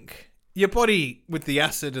something, your body, with the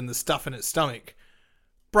acid and the stuff in its stomach,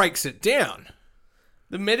 breaks it down.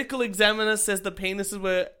 The medical examiner says the penises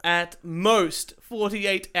were at most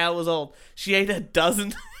 48 hours old. She ate a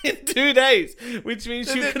dozen in 2 days, which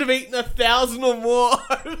means she could have eaten 1,000 or more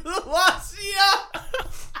over the last year.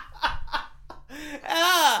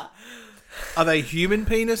 Are they human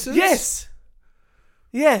penises?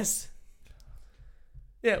 Yes.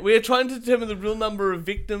 Yeah, we are trying to determine the real number of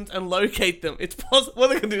victims and locate them. It's possible.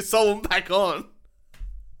 What are they going to do? Sew them back on?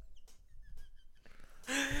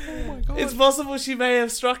 Oh my god. It's possible she may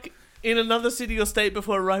have struck in another city or state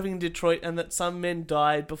before arriving in Detroit, and that some men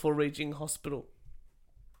died before reaching hospital.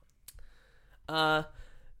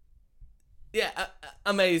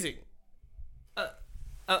 Amazing.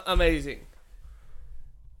 Amazing.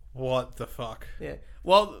 What the fuck? Yeah.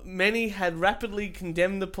 While many had rapidly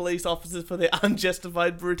condemned the police officers for their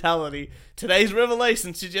unjustified brutality, today's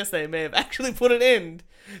revelation suggests they may have actually put an end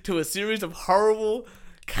to a series of horrible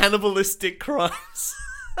cannibalistic crimes.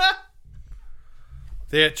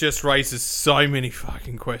 That just raises so many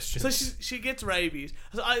fucking questions. So she gets rabies.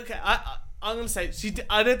 So I'm going to say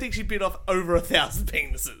I don't think she bit off over 1,000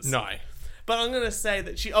 penises. No. But I'm going to say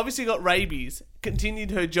that she obviously got rabies,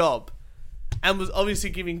 continued her job, and was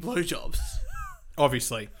obviously giving blowjobs.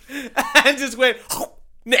 Obviously. And just went,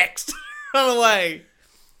 next, run away.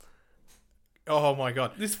 Oh my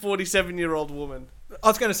god. This 47-year-old woman. I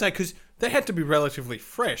was going to say, because they had to be relatively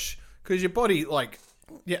fresh, because your body, like,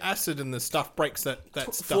 your acid and the stuff breaks that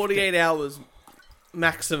stuff. 48 hours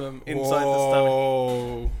maximum inside the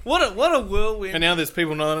stomach. What a whirlwind. And now there's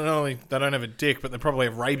people not only they don't have a dick, but they probably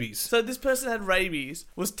have rabies. So this person had rabies,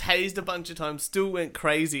 was tased a bunch of times, still went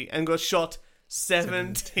crazy, and got shot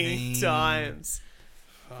 17 times.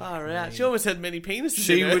 Far out. She almost had many penises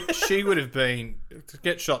in her. She would have been to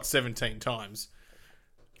get shot 17 times.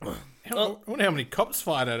 I wonder how many cops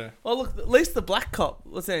fired at her. Oh, look, at least the black cop,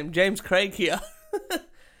 what's his name, James Craig here.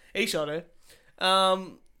 He shot her.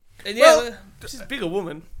 And yeah, well, she's a bigger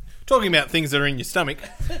woman. Talking about things that are in your stomach.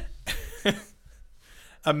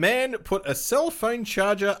 A man put a cell phone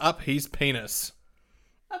charger up his penis.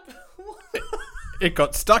 It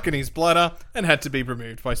got stuck in his bladder and had to be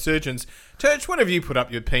removed by surgeons. Turch, what have you put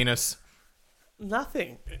up your penis?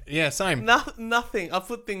 Nothing. Yeah, same. Nothing. I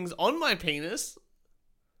put things on my penis.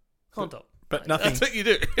 Hold on. But nothing. That's what you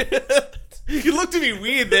do. You looked at me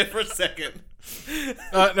weird there for a second.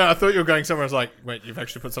 No, I thought you were going somewhere. I was like, wait, you've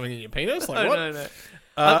actually put something in your penis? Like, what?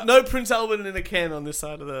 No. No Prince Albert in a can on this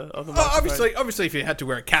side of the microphone. Obviously, if you had to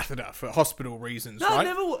wear a catheter for hospital reasons, right?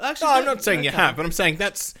 Never. Actually, no, I'm not saying you have, but I'm saying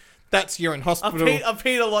that's you're in hospital. I've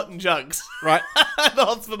peed a lot in jugs, right? At the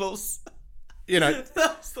hospitals. You know,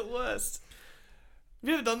 that's the worst. Have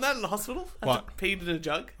you ever done that in the hospital? What? Peed in a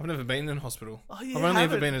jug? I've never been in hospital. Oh, I've only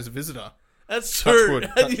ever been as a visitor. That's true.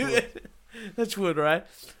 Touch wood. That's wood, right?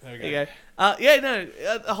 There you go.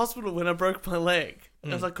 At the hospital when I broke my leg,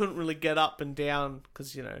 because I couldn't really get up and down,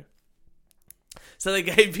 because, you know. So they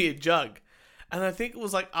gave me a jug. And I think it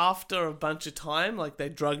was like after a bunch of time, like they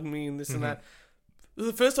drugged me and this and that.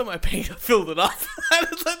 was the first time I peed, I filled it up. And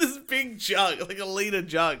it's like this big jug, like a litre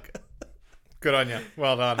jug. Good on you.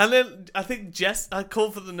 Well done. And then I think I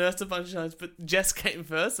called for the nurse a bunch of times, but Jess came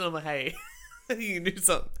first, and I'm like, hey, you do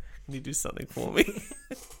something. Can you do something for me?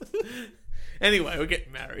 Anyway, we're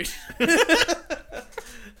getting married.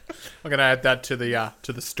 I'm going to add that to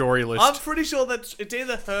the story list. I'm pretty sure that it's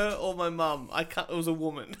either her or my mum. It was a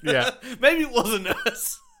woman. Yeah. Maybe it was a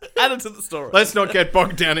nurse. Add it to the story. Let's not get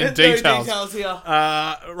bogged down in details. No details here.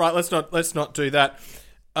 Right, let's not do that.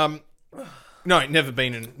 No, never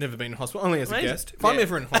been in hospital. Only as a guest. If I'm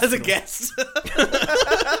ever in hospital, as a guest,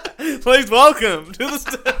 please welcome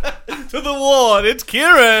to the ward. It's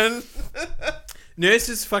Kieran.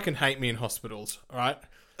 Nurses fucking hate me in hospitals. All right,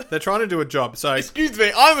 they're trying to do a job. So excuse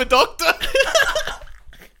me, I'm a doctor.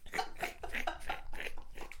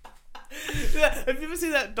 Have you ever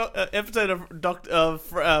seen that episode of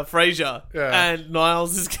Frasier? Yeah. And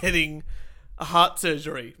Niles is getting a heart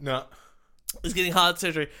surgery. No. He's getting heart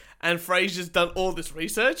surgery, and Frasier's done all this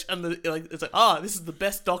research, and it's like, this is the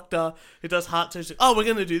best doctor who does heart surgery. Oh, we're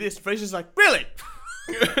gonna do this. Frasier's like, really?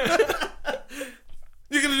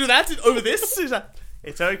 You're gonna do that over this? He's like,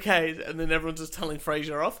 it's okay. And then everyone's just telling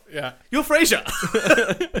Frasier off. Yeah. You're Frasier.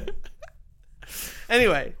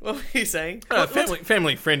 Anyway, what were you saying?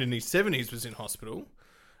 Family friend in his 70s was in hospital,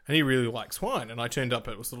 and he really likes wine. And I turned up,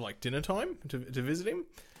 it was sort of like dinner time to visit him.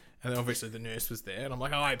 And then obviously the nurse was there, and I'm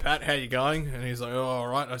like, "Hi, Pat, how you going?" And he's like, "Oh, all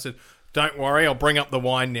right." I said, "Don't worry, I'll bring up the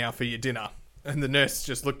wine now for your dinner." And the nurse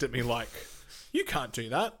just looked at me like, "You can't do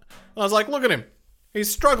that." And I was like, "Look at him.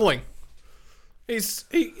 He's struggling. He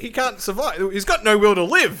can't survive. He's got no will to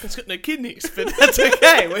live. He's got no kidneys, but that's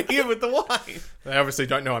okay. We're here with the wine." They obviously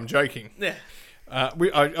don't know I'm joking. Yeah.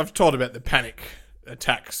 I've told about the panic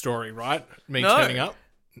attack story, right? Me turning up.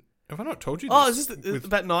 Have I not told you this? Oh, is this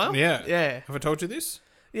about Niall? Yeah. Yeah. Have I told you this?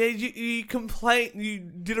 Yeah, you complained, you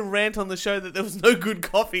did a rant on the show that there was no good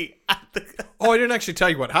coffee at the... Oh, I didn't actually tell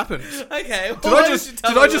you what happened. Okay. Did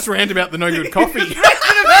I just rant about the no good coffee? You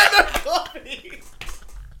ranted about no coffee!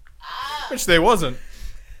 Which there wasn't.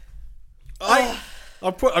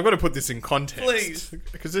 I've got to put this in context. Please.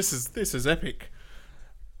 Because this is epic.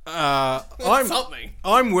 Something.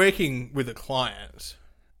 I'm working with a client,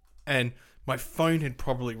 and my phone had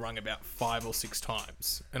probably rung about 5 or 6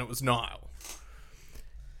 times, and it was Niall.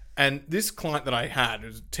 And this client that I had, who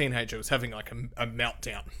was a teenager, was having like a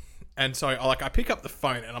meltdown. And so I pick up the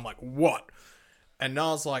phone and I'm like, "What?" And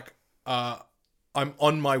Niall's like, "I'm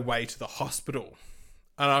on my way to the hospital."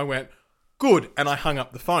 And I went, "Good." And I hung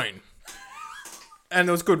up the phone. And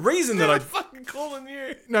there was good reason that I fucking calling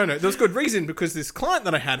you. No, there was good reason, because this client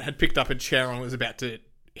that I had picked up a chair and was about to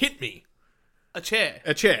hit me. A chair?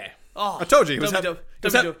 A chair. Oh, I told you, he was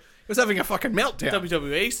having a fucking meltdown.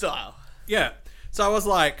 WWE style. Yeah. So I was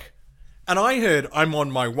like, and I heard I'm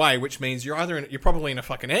on my way, which means you're probably in a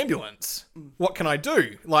fucking ambulance. What can I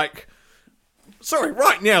do? Like, sorry,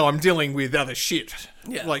 right now I'm dealing with other shit.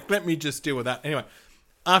 Yeah. Like, let me just deal with that. Anyway,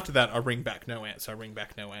 after that, I ring back, no answer. I ring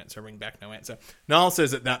back, no answer. I ring back, no answer. Niall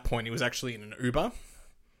says at that point he was actually in an Uber,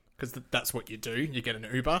 because that's what you do. You get an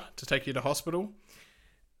Uber to take you to hospital.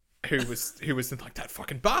 Who was like, that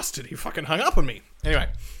fucking bastard? He fucking hung up on me. Anyway,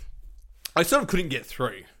 I sort of couldn't get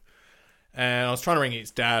through. And I was trying to ring his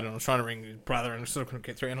dad, and I was trying to ring his brother, and I sort of couldn't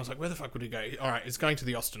get through. And I was like, where the fuck would he go? All right, he's going to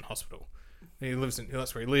the Austin Hospital.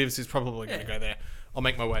 That's where he lives. He's probably going to go there. I'll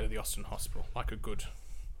make my way to the Austin Hospital, like a good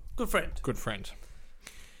friend.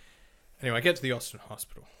 Anyway, I get to the Austin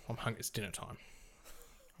Hospital. I'm hungry. It's dinner time.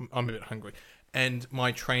 I'm a bit hungry. And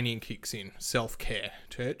my training kicks in. Self-care,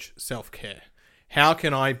 Church. Self-care. How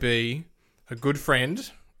can I be a good friend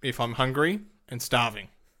if I'm hungry and starving?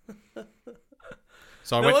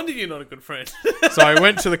 No wonder you're not a good friend. So I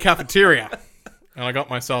went to the cafeteria and I got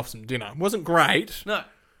myself some dinner. It wasn't great. No.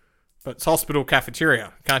 But it's hospital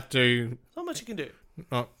cafeteria. Can't do... Not much you can do.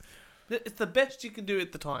 Not, it's the best you can do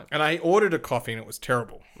at the time. and I ordered a coffee and it was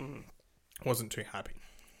terrible. Wasn't too happy.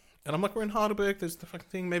 And I'm like, we're in Heidelberg. There's the fucking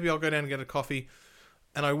thing. Maybe I'll go down and get a coffee.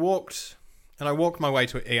 And I walked my way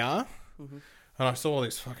to an ER. Mm-hmm. And I saw all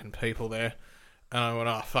these fucking people there. And I went,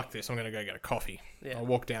 oh, fuck this. I'm going to go get a coffee. Yeah. I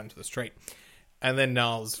walked down to the street. And then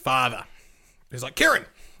Niall's father is like, Kieran!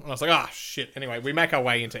 And I was like, oh, shit. Anyway, we make our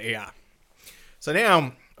way into ER. So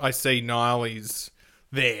now I see Niall, he's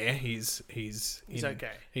there. He's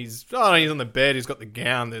okay. He's on the bed. He's got the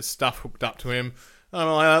gown. There's stuff hooked up to him. I'm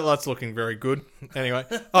like, that's looking very good. Anyway.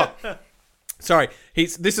 Oh, sorry.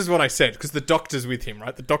 This is what I said, because the doctor's with him,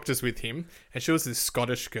 right? The doctor's with him. And she was this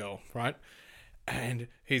Scottish girl, right? And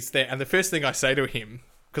he's there. And the first thing I say to him,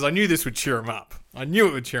 because I knew this would cheer him up. I knew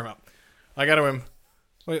it would cheer him up. I go to him,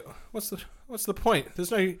 Wait, what's the point?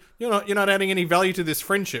 You're not adding any value to this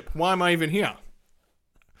friendship. Why am I even here?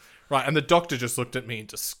 Right, and the doctor just looked at me in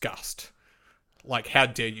disgust. Like, how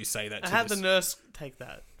dare you say that? I had the nurse take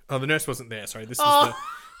that. Oh, the nurse wasn't there. Sorry, this was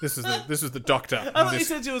the doctor. I thought you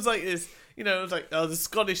said she was like this. You know, it was like, oh, the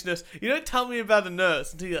Scottish nurse. You don't tell me about the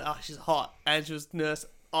nurse until you're like, oh, she's hot, and she was nurse.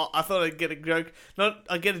 Oh, I thought I'd get a joke.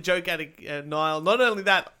 I'd get a joke out of Niall. Not only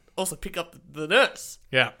that, also pick up the nurse.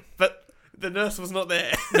 Yeah, but the nurse was not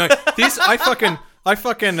there. No, I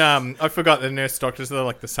forgot the nurse doctors. They're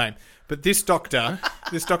like the same. But this doctor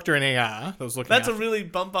in ER that was looking. That's a really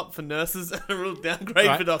bump up for nurses and a real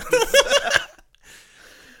downgrade for doctors.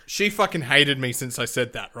 She fucking hated me since I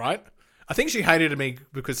said that, right? I think she hated me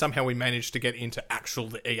because somehow we managed to get into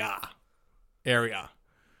the ER area.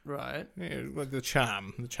 Right. Yeah, like the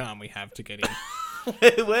charm we have to get in.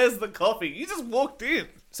 Where's the coffee? You just walked in.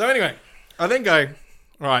 So anyway, I then go,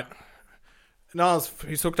 right.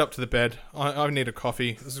 He's hooked up to the bed. I need a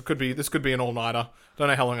coffee. This could be an all-nighter. Don't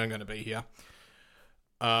know how long I'm going to be here.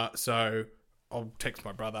 So I'll text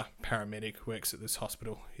my brother, paramedic, works at this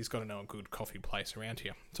hospital. He's got to know a good coffee place around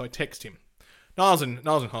here. So I text him. Niall's in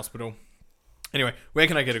hospital. Anyway, where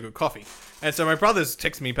can I get a good coffee? And so my brother's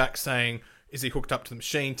texting me back saying, is he hooked up to the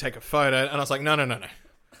machine? Take a photo. And I was like, no.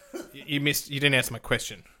 You didn't answer my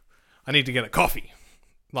question. I need to get a coffee.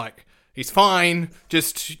 Like, he's fine.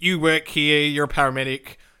 Just, you work here. You're a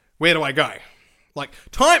paramedic. Where do I go? Like,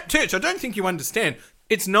 Church, I don't think you understand.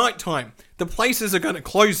 It's nighttime. The places are going to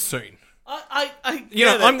close soon. I'm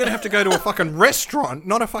going to have to go to a fucking restaurant,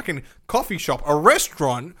 not a fucking coffee shop, a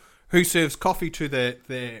restaurant who serves coffee to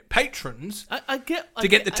their patrons to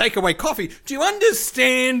get the takeaway coffee. Do you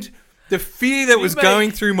understand the fear that was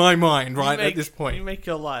going through my mind at this point? You make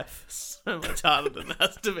your life so much harder than it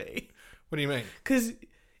has to be. What do you mean? Because,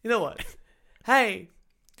 you know what? Hey,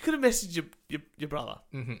 you could have messaged your brother.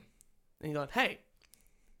 Mm-hmm. And you're going, hey,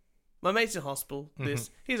 my mate's in hospital. Mm-hmm.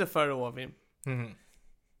 Here's a photo of him. Mm-hmm.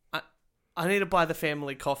 I need to buy the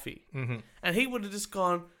family coffee. Mm-hmm. And he would have just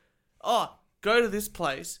gone, oh, go to this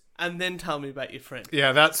place and then tell me about your friend.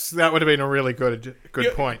 Yeah, that would have been a really good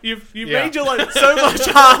point. You've made your life so much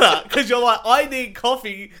harder because you're like, I need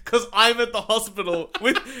coffee because I'm at the hospital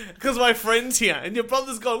because my friend's here. And your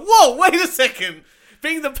brother's gone, whoa, wait a second.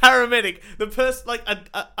 Being the paramedic, the person like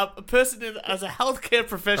a person as a healthcare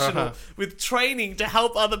professional with training to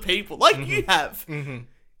help other people, like you have. Mm-hmm.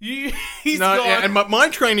 And my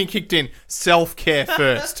training kicked in. Self-care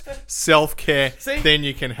first. Self-care, then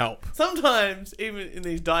you can help. Sometimes, even in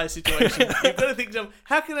these dire situations, you've got to think,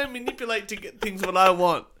 how can I manipulate to get things what I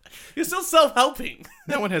want? You're still self-helping.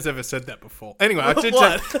 No one has ever said that before. Anyway, I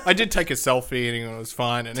did take a selfie and it was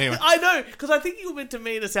fine. And anyway, I know, because I think you were meant to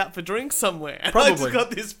meet us out for drinks somewhere. And probably. I just got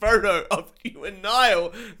this photo of you and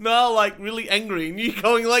Niall like really angry, and you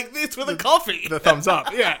going like this with a coffee. The thumbs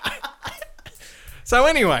up, yeah. So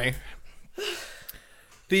anyway,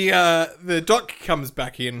 the doc comes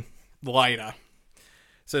back in later.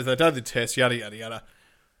 Says they done the test, yada yada yada.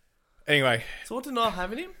 Anyway, so what did Niall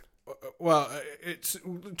have in him? Well, it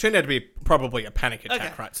turned out to be probably a panic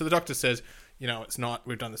attack, right? So the doctor says, it's not.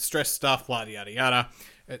 We've done the stress stuff, yada yada yada.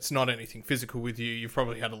 It's not anything physical with you. You've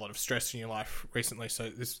probably had a lot of stress in your life recently, so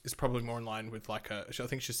this is probably more in line with I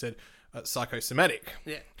think she said psychosomatic.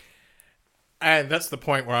 Yeah. And that's the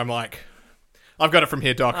point where I'm like, I've got it from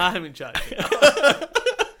here, Doc. I'm in charge.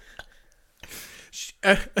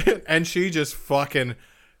 And she just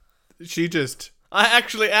I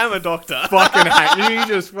actually am a doctor. She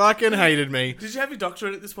just fucking hated me. Did you have your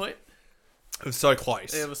doctorate at this point? It was so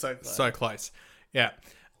close. Yeah, it was so close. So close. Yeah.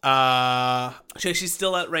 So she's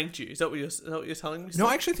still outranked you. Is that what you're telling me? No,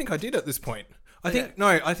 I actually think I did at this point. I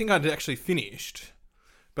think I'd actually finished,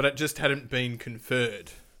 but it just hadn't been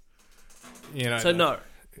conferred. So no.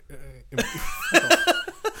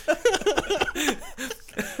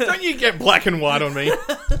 Don't you get black and white on me?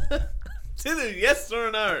 Yes or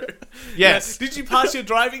no? Yes. Did you pass your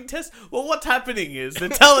driving test? Well, what's happening is they're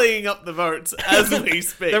tallying up the votes as we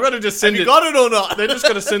speak. They've got to just send you got it or not? They're just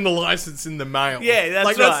going to send the license in the mail. Yeah, that's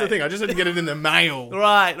right. That's the thing. I just had to get it in the mail.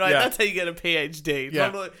 Right. Yeah. That's how you get a PhD.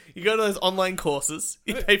 Yeah. You go to those online courses.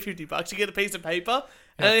 You pay $50. You get a piece of paper.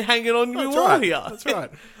 And they hang it on your wall here. That's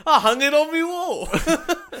right. I hung it on my wall.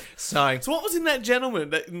 So what was in that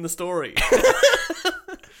gentleman in the story?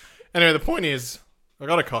 Anyway, the point is, I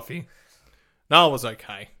got a coffee. Niall was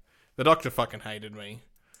okay. The doctor fucking hated me.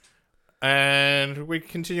 And we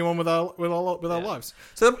continue on with our lives.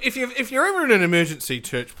 So if you're ever in an emergency,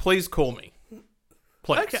 Church, please call me.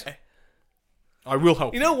 Please. Okay. I will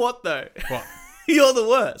help. You know what though? What? You're the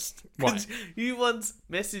worst. Why? You once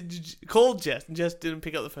called Jess, and Jess didn't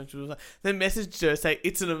pick up the phone. She was like, then messaged her saying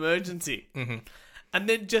it's an emergency. Mm-hmm. And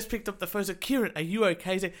then Jess picked up the phone and said, Kieran, are you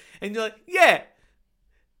okay? And you're like, yeah.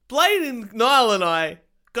 Blade and Niall and I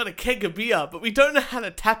got a keg of beer, but we don't know how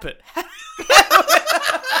to tap it.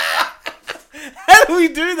 How do we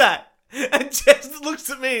do that? And Jess looks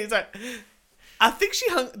at me and he's like, I think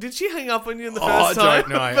did she hang up on you in the first time? I don't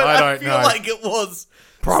know. I don't know. I feel like it was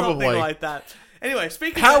probably something like that. Anyway,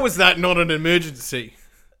 speaking How of, was that not an emergency?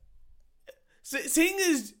 seeing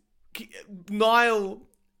as Niall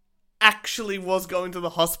actually was going to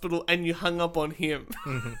the hospital and you hung up on him.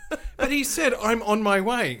 Mm-hmm. But he said, I'm on my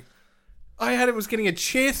way. I was getting a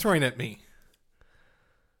chair thrown at me.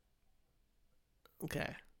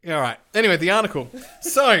 Okay. All right. Anyway, the article.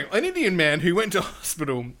 So, an Indian man who went to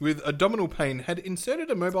hospital with abdominal pain had inserted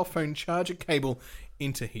a mobile phone charger cable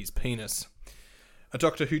into his penis. A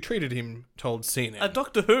doctor who treated him told CNN. A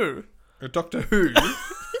Doctor Who? A Doctor Who?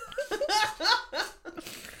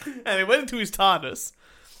 And he went into his TARDIS.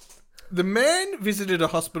 The man visited a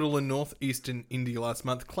hospital in northeastern India last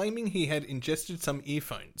month, claiming he had ingested some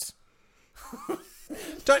earphones.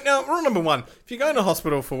 Rule number one, if you go to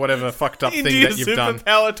hospital for whatever fucked up thing that you've done.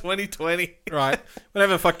 Superpower 2020. Right.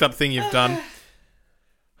 Whatever fucked up thing you've done.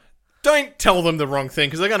 Don't tell them the wrong thing,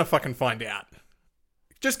 because they're going to fucking find out.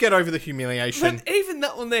 Just get over the humiliation. But even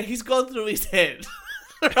that one there, he's gone through his head.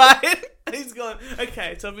 Right? And he's gone,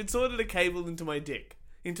 okay, so I've inserted a cable into my dick.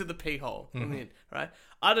 Into the pee hole. Mm-hmm. Right?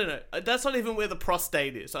 I don't know. That's not even where the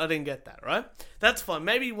prostate is. I didn't get that, right? That's fine.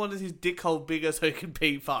 Maybe he wanted his dick hole bigger so he could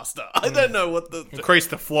pee faster. I don't know what the... Increase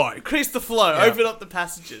the flow. Yeah. Open up the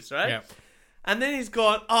passages, right? Yeah. And then he's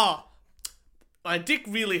gone, my dick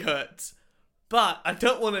really hurts, but I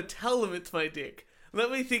don't want to tell them it's my dick.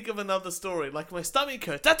 Let me think of another story. Like, my stomach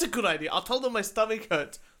hurts. That's a good idea. I'll tell them my stomach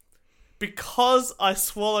hurts because I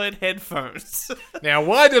swallowed headphones. Now,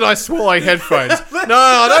 why did I swallow headphones? No,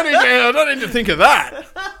 I don't need to think of that.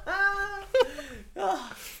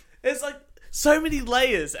 There's like so many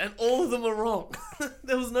layers and all of them are wrong.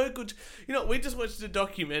 There was no good... we just watched a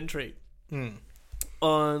documentary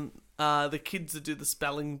on the kids that do the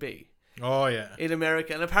spelling bee. Oh, yeah. In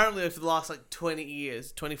America. And apparently for the last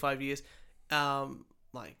 25 years,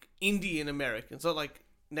 Indian Americans, not like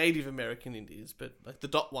Native American Indians, but like the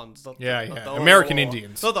dot ones. Not the American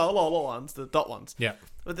Indians. Not the ones, the dot ones. Yeah.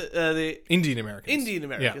 But the Indian Americans. Indian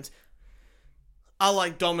Americans are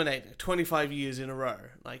dominating 25 years in a row.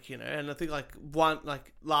 And I think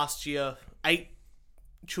last year, 8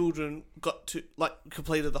 children got to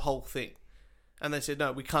completed the whole thing. And they said,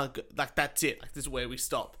 no, we can't go, that's it. This is where we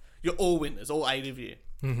stop. You're all winners, all 8 of you.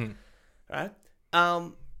 Mm-hmm. Right?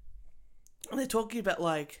 And they're talking about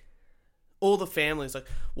all the families,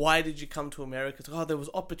 why did you come to America? It's there was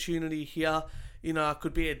opportunity here. I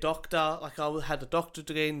could be a doctor. I had a doctor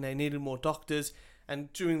degree and they needed more doctors.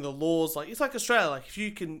 And during the laws, it's like Australia. If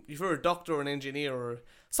you're a doctor or an engineer or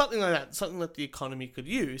something like that, something that the economy could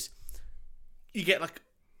use, you get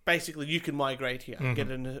basically you can migrate here and get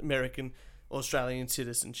an American or Australian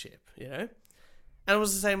citizenship, And it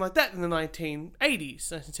was the same like that in the 1980s,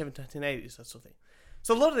 1970s, 1980s, that sort of thing.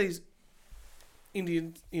 So a lot of these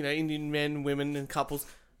Indian men, women, and couples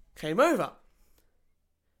came over,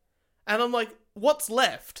 and I'm like, what's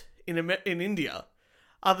left in India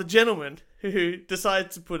are the gentlemen who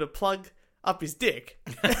decide to put a plug up his dick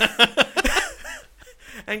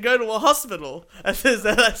and go to a hospital and says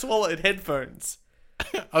that I swallowed headphones.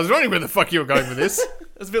 I was wondering where the fuck you were going with this.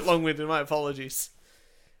 It's a bit long-winded. My apologies.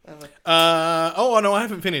 Oh no, I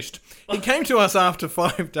haven't finished. He came to us after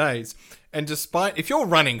 5 days, and if you're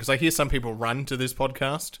running, because I hear some people run to this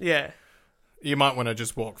podcast, you might want to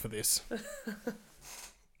just walk for this.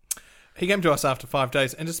 He came to us after 5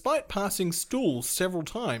 days, and despite passing stools several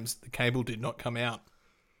times, the cable did not come out.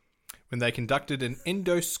 When they conducted an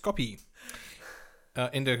endoscopy, how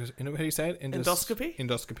do you say it? Endoscopy?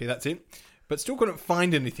 Endoscopy, that's it. But still couldn't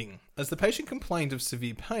find anything. As the patient complained of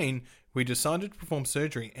severe pain, we decided to perform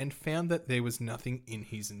surgery and found that there was nothing in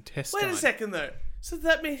his intestine. Wait a second, though. So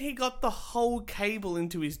that means he got the whole cable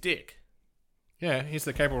into his dick? Yeah, here's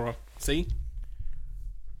the cable roll. See?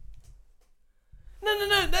 No.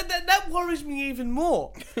 That worries me even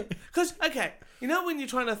more. Because, okay, when you're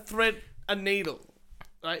trying to thread a needle,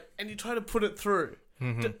 right, and you try to put it through,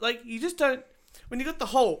 you just don't... When you got the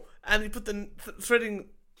hole and you put the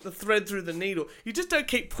thread through the needle, you just don't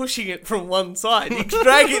keep pushing it from one side. You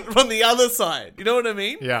drag it from the other side. You know what I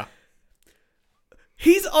mean? Yeah.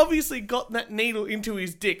 He's obviously got that needle into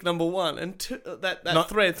his dick, number one, and that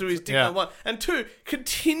thread through his dick, number one, and two,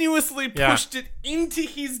 continuously pushed it into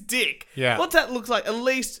his dick. Yeah. What's that look like? At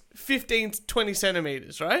least 15 to 20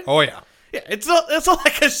 centimeters, right? Oh, yeah. Yeah, it's not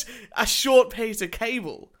like a short piece of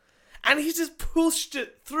cable. And he just pushed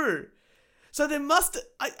it through. So there must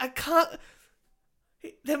have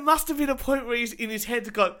been a point where he's in his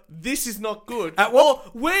head gone, this is not good. Then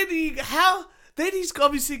he's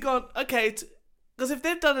obviously gone, okay, because if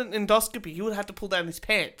they've done an endoscopy, he would have had to pull down his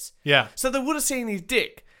pants. Yeah. So they would have seen his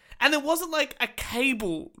dick. And there wasn't like a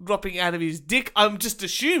cable dropping out of his dick, I'm just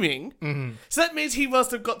assuming. Mm-hmm. So that means he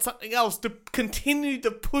must have got something else to continue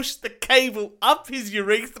to push the cable up his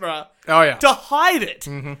urethra to hide it.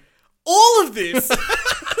 Mm-hmm. All of this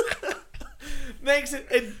makes it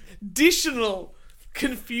additional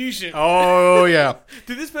confusion. Oh, yeah.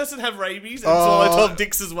 Did this person have rabies and saw a lot of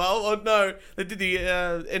dicks as well? Or no, they did the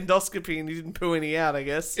endoscopy and he didn't poo any out, I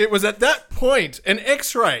guess. It was at that point an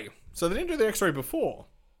x-ray. So they didn't do the x-ray before.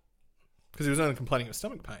 Because he was only complaining of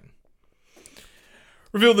stomach pain.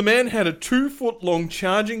 Revealed the man had a 2-foot-long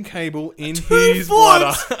charging cable in his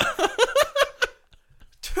bladder.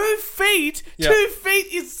 2 feet? Yeah. 2 feet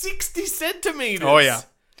is 60 centimeters. Oh, yeah.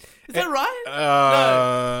 Is that right?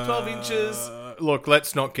 No. 12 inches. Look,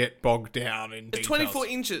 let's not get bogged down in details. It's 24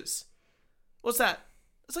 inches. What's that?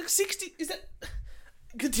 It's like 60. Is that...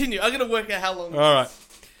 Continue. I'm going to work out how long. All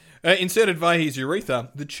right. Inserted via his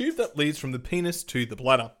urethra, the tube that leads from the penis to the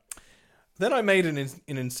bladder. Then I made an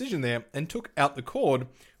incision there and took out the cord,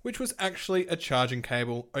 which was actually a charging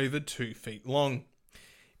cable over 2 feet long.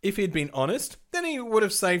 If he'd been honest, then he would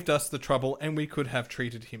have saved us the trouble and we could have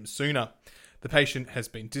treated him sooner. The patient has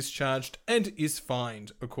been discharged and is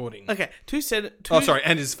fined according. Okay,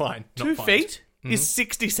 and is fined. 2 feet is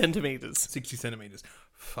 60 centimeters. 60 centimeters.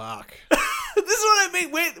 Fuck. This is what I mean.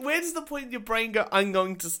 Where does the point in your brain go, I'm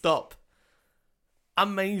going to stop?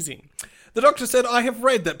 Amazing. The doctor said, I have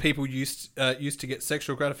read that people used to get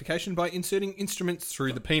sexual gratification by inserting instruments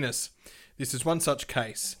through the penis. This is one such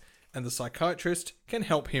case, and the psychiatrist can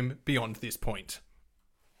help him beyond this point.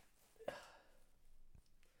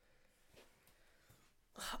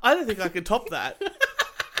 I don't think I could top that.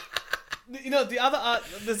 You know,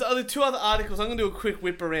 there's only 2 other articles. I'm going to do a quick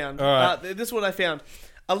whip around. All right. This is what I found.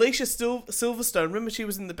 Alicia Silverstone, remember she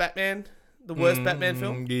was in the Batman... The worst Batman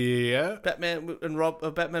film? Yeah. Batman and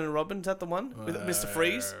Robin, is that the one? With Mr.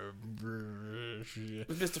 Freeze?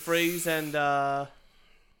 With Mr. Freeze and... I'm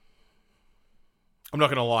not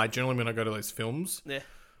going to lie. Generally, when I go to those films... Yeah.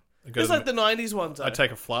 It's like the 90s ones, though. I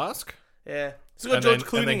take a flask. Yeah. It's got George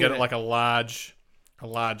Clooney and then get it like a large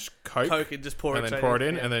Coke. Coke and just pour it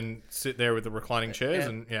in. And then sit there with the reclining chairs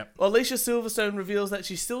and... Yeah. Well, Alicia Silverstone reveals that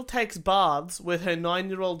she still takes baths with her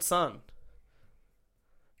 9-year-old son.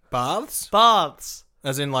 Baths? Baths.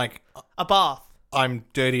 As in, like... A bath. I'm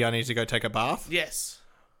dirty, I need to go take a bath? Yes.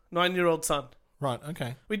 9-year-old son. Right,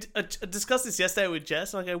 okay. We discussed this yesterday with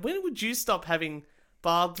Jess, and I go, when would you stop having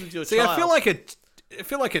baths with your child? See, I feel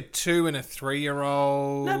like a 2 and a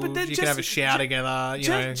 3-year-old... No, but then you can have a shower together, you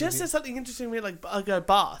know. Jess said something interesting to me, like, I go,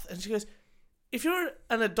 bath. And she goes, if you're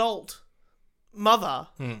an adult mother,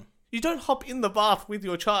 you don't hop in the bath with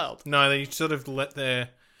your child. No, they sort of let their...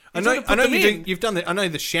 I know you've done that. I know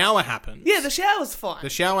the shower happens. Yeah, the shower's fine. The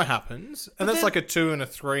shower happens, and that's like a 2 and a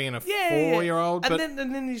 3 and a 4-year-old. And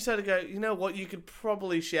then you sort of go, you know what? You could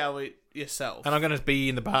probably shower yourself. And I'm going to be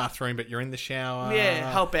in the bathroom, but you're in the shower.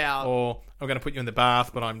 Yeah, help out. Or I'm going to put you in the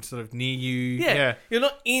bath, but I'm sort of near you. Yeah, you're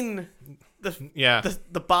not in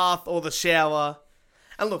the bath or the shower.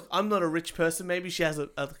 And look, I'm not a rich person. Maybe she has a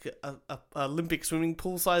Olympic swimming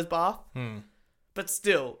pool size bath. But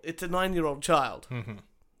still, it's a 9-year-old child. Mm-hmm.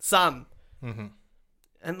 Son. Mm-hmm.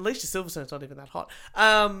 And Alicia Silverstone's not even that hot.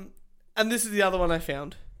 And this is the other one I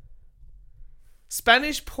found.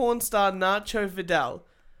 Spanish porn star Nacho Vidal,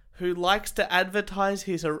 who likes to advertise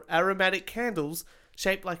his aromatic candles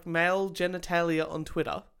shaped like male genitalia on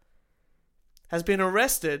Twitter, has been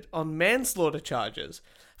arrested on manslaughter charges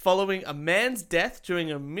following a man's death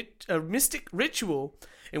during a mystic ritual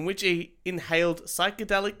in which he inhaled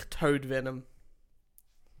psychedelic toad venom.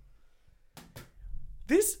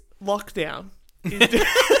 This lockdown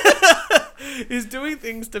is doing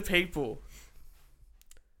things to people.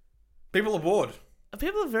 People are bored.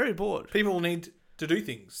 People are very bored. People need to do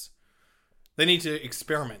things. They need to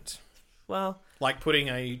experiment. Well... Like putting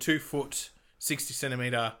a 2-foot,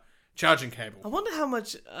 60-centimetre charging cable. I wonder how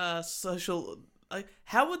much how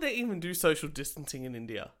would they even do social distancing in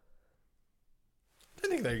India? I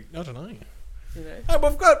don't know. You know? Oh,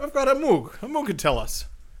 we've got a Moog. A Moog could tell us.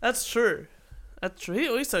 That's true. That's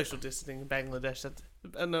true. He's social distancing in Bangladesh. Not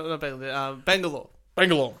Bangladesh. Bangalore.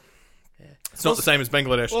 Bangalore. Yeah. It's not the same as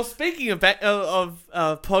Bangladesh. Well, speaking of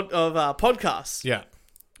podcasts Yeah.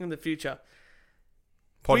 in the future,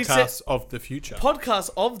 Podcasts of the future.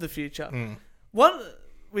 podcasts of the future. Mm.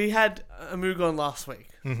 We had Amugon last week,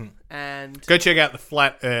 Mm-hmm. and Go check out the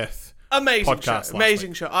Flat Earth. amazing podcast show. last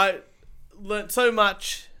Amazing show. I learnt so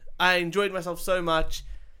much. I enjoyed myself so much.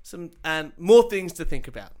 And more things to think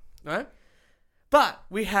about, right? But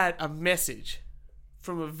we had a message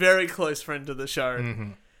from a very close friend of the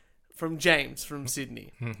show, from James from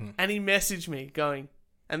Sydney. And he messaged me going,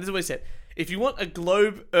 and this is what he said: if you want a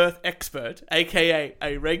globe Earth expert, aka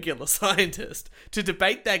a regular scientist, to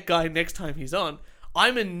debate that guy next time he's on,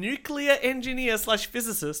 I'm a nuclear engineer /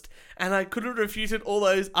 physicist, and I could have refuted all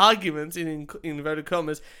those arguments in inverted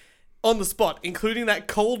commas on the spot, including that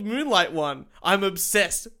cold moonlight one. I'm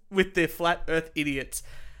obsessed with their flat Earth idiots.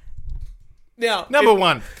 Now, Number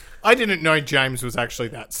one, I didn't know James was actually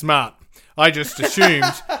that smart. I just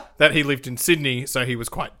assumed that he lived in Sydney, so he was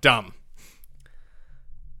quite dumb.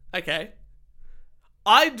 Okay.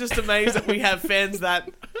 I'm just amazed that we have fans that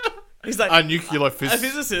he's like A nuclear a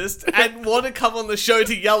physicist and want to come on the show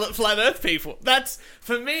to yell at flat Earth people. That's,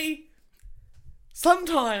 for me,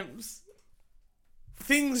 sometimes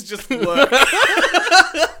things just work.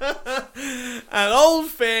 An old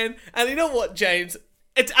fan, and you know what, James?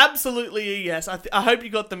 It's absolutely a yes. I hope you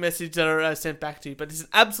got the message that I sent back to you, but it's an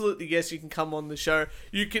absolutely yes. You can come on the show.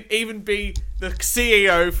 You can even be the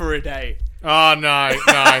CEO for a day. Oh, no.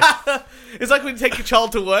 It's like when you take your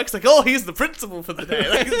child to work. It's like, oh, he's the principal for the day.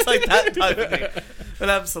 It's like that type of thing. But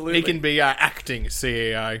absolutely, He can be acting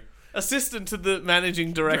CEO. assistant to the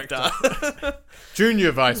managing director.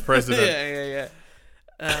 Junior vice president.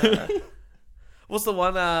 Yeah. What's the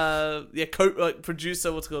one?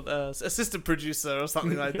 Producer. What's it called? Assistant producer or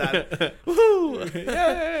something like that. Woo!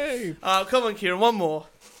 Yay! Come on, Kieran. One more.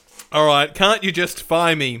 All right, can't you just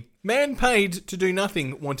fire me? Man paid to do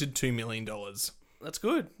nothing wanted $2 million. That's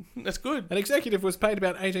good. That's good. An executive was paid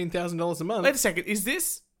about $18,000 a month. Wait a second. Is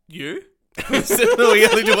this you? We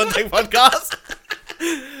only do one take podcast.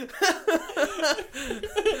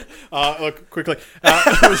 Look, quickly.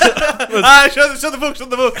 Show the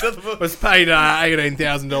book. Was paid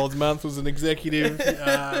 $18,000 a month, was an executive.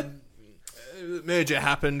 Merger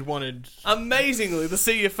happened, wanted... Amazingly, the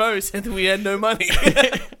CFO said that we had no money.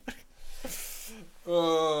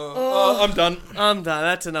 I'm done. I'm done.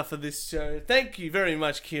 That's enough of this show. Thank you very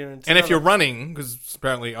much, Kieran. And if you're running, because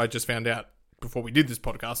apparently I just found out before we did this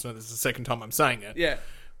podcast, and this is the second time I'm saying it, Yeah.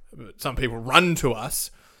 but some people run to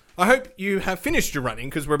us. I hope you have finished your running,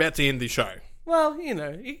 because we're about to end the show. Well, you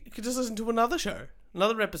could just listen to another show.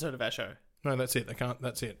 Another episode of our show. No, that's it. They can't.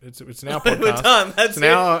 That's it. It's an hour We're podcast. done. That's it.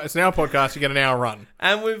 It's an hour podcast. You get an hour run.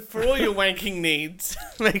 And for all your wanking needs,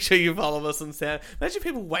 make sure you follow us on Sound. Imagine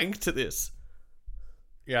people wank to this.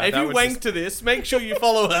 Yeah. If you wank to this, make sure you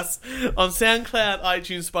follow us on SoundCloud,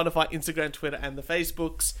 iTunes, Spotify, Instagram, Twitter, and the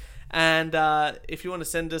Facebooks. And if you want to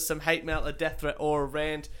send us some hate mail, a death threat, or a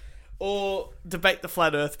rant, or debate the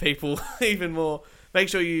flat Earth people even more, make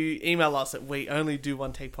sure you email us at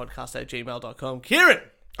weonlydoonetakepodcast@gmail.com. Kieran!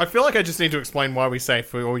 I feel like I just need to explain why we say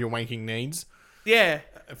for all your wanking needs. Yeah.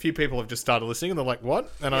 A few people have just started listening and they're like, what?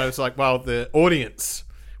 And I was like, well, the audience,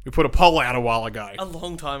 we put a poll out a while ago. A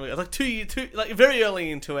long time ago. Like very early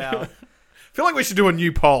into our... I feel like we should do a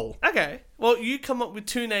new poll. Okay. Well, you come up with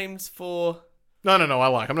two names for... No,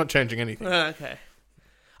 I'm not changing anything. Okay.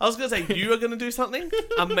 I was going to say, you are going to do something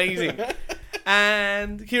amazing.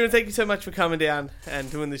 And Kieran, thank you so much for coming down and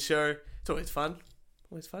doing this show. It's always fun.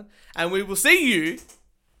 And we will see you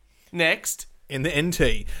next. In the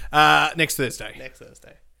NT. Next Thursday.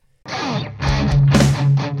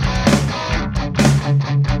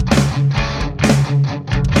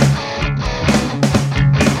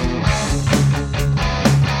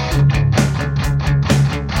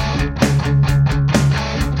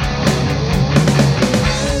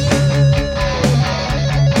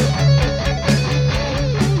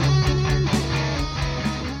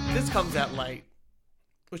 This comes out late,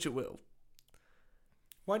 which it will.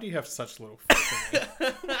 Why do you have such little faith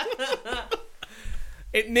in me?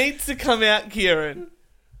 It needs to come out, Kieran.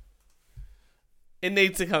 It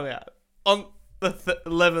needs to come out on the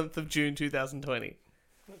 11th of June 2020.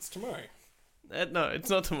 That's tomorrow. No, it's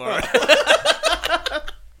not tomorrow.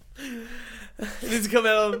 It needs to come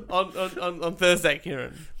out on Thursday,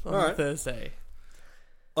 Kieran. On Thursday.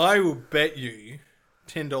 I will bet you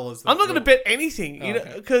 $10. I'm not going to bet anything, you know,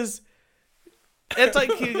 because it's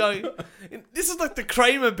like you going. This is like the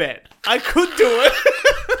Kramer bet. I could do it.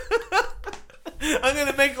 I'm going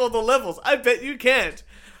to make all the levels. I bet you can't.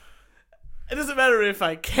 It doesn't matter if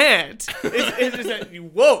I can't. It's just that you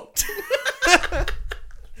won't.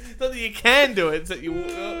 Not that you can do it, it's that you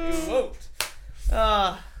won't.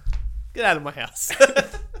 Get out of my house.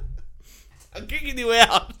 I'm kicking you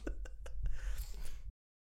out.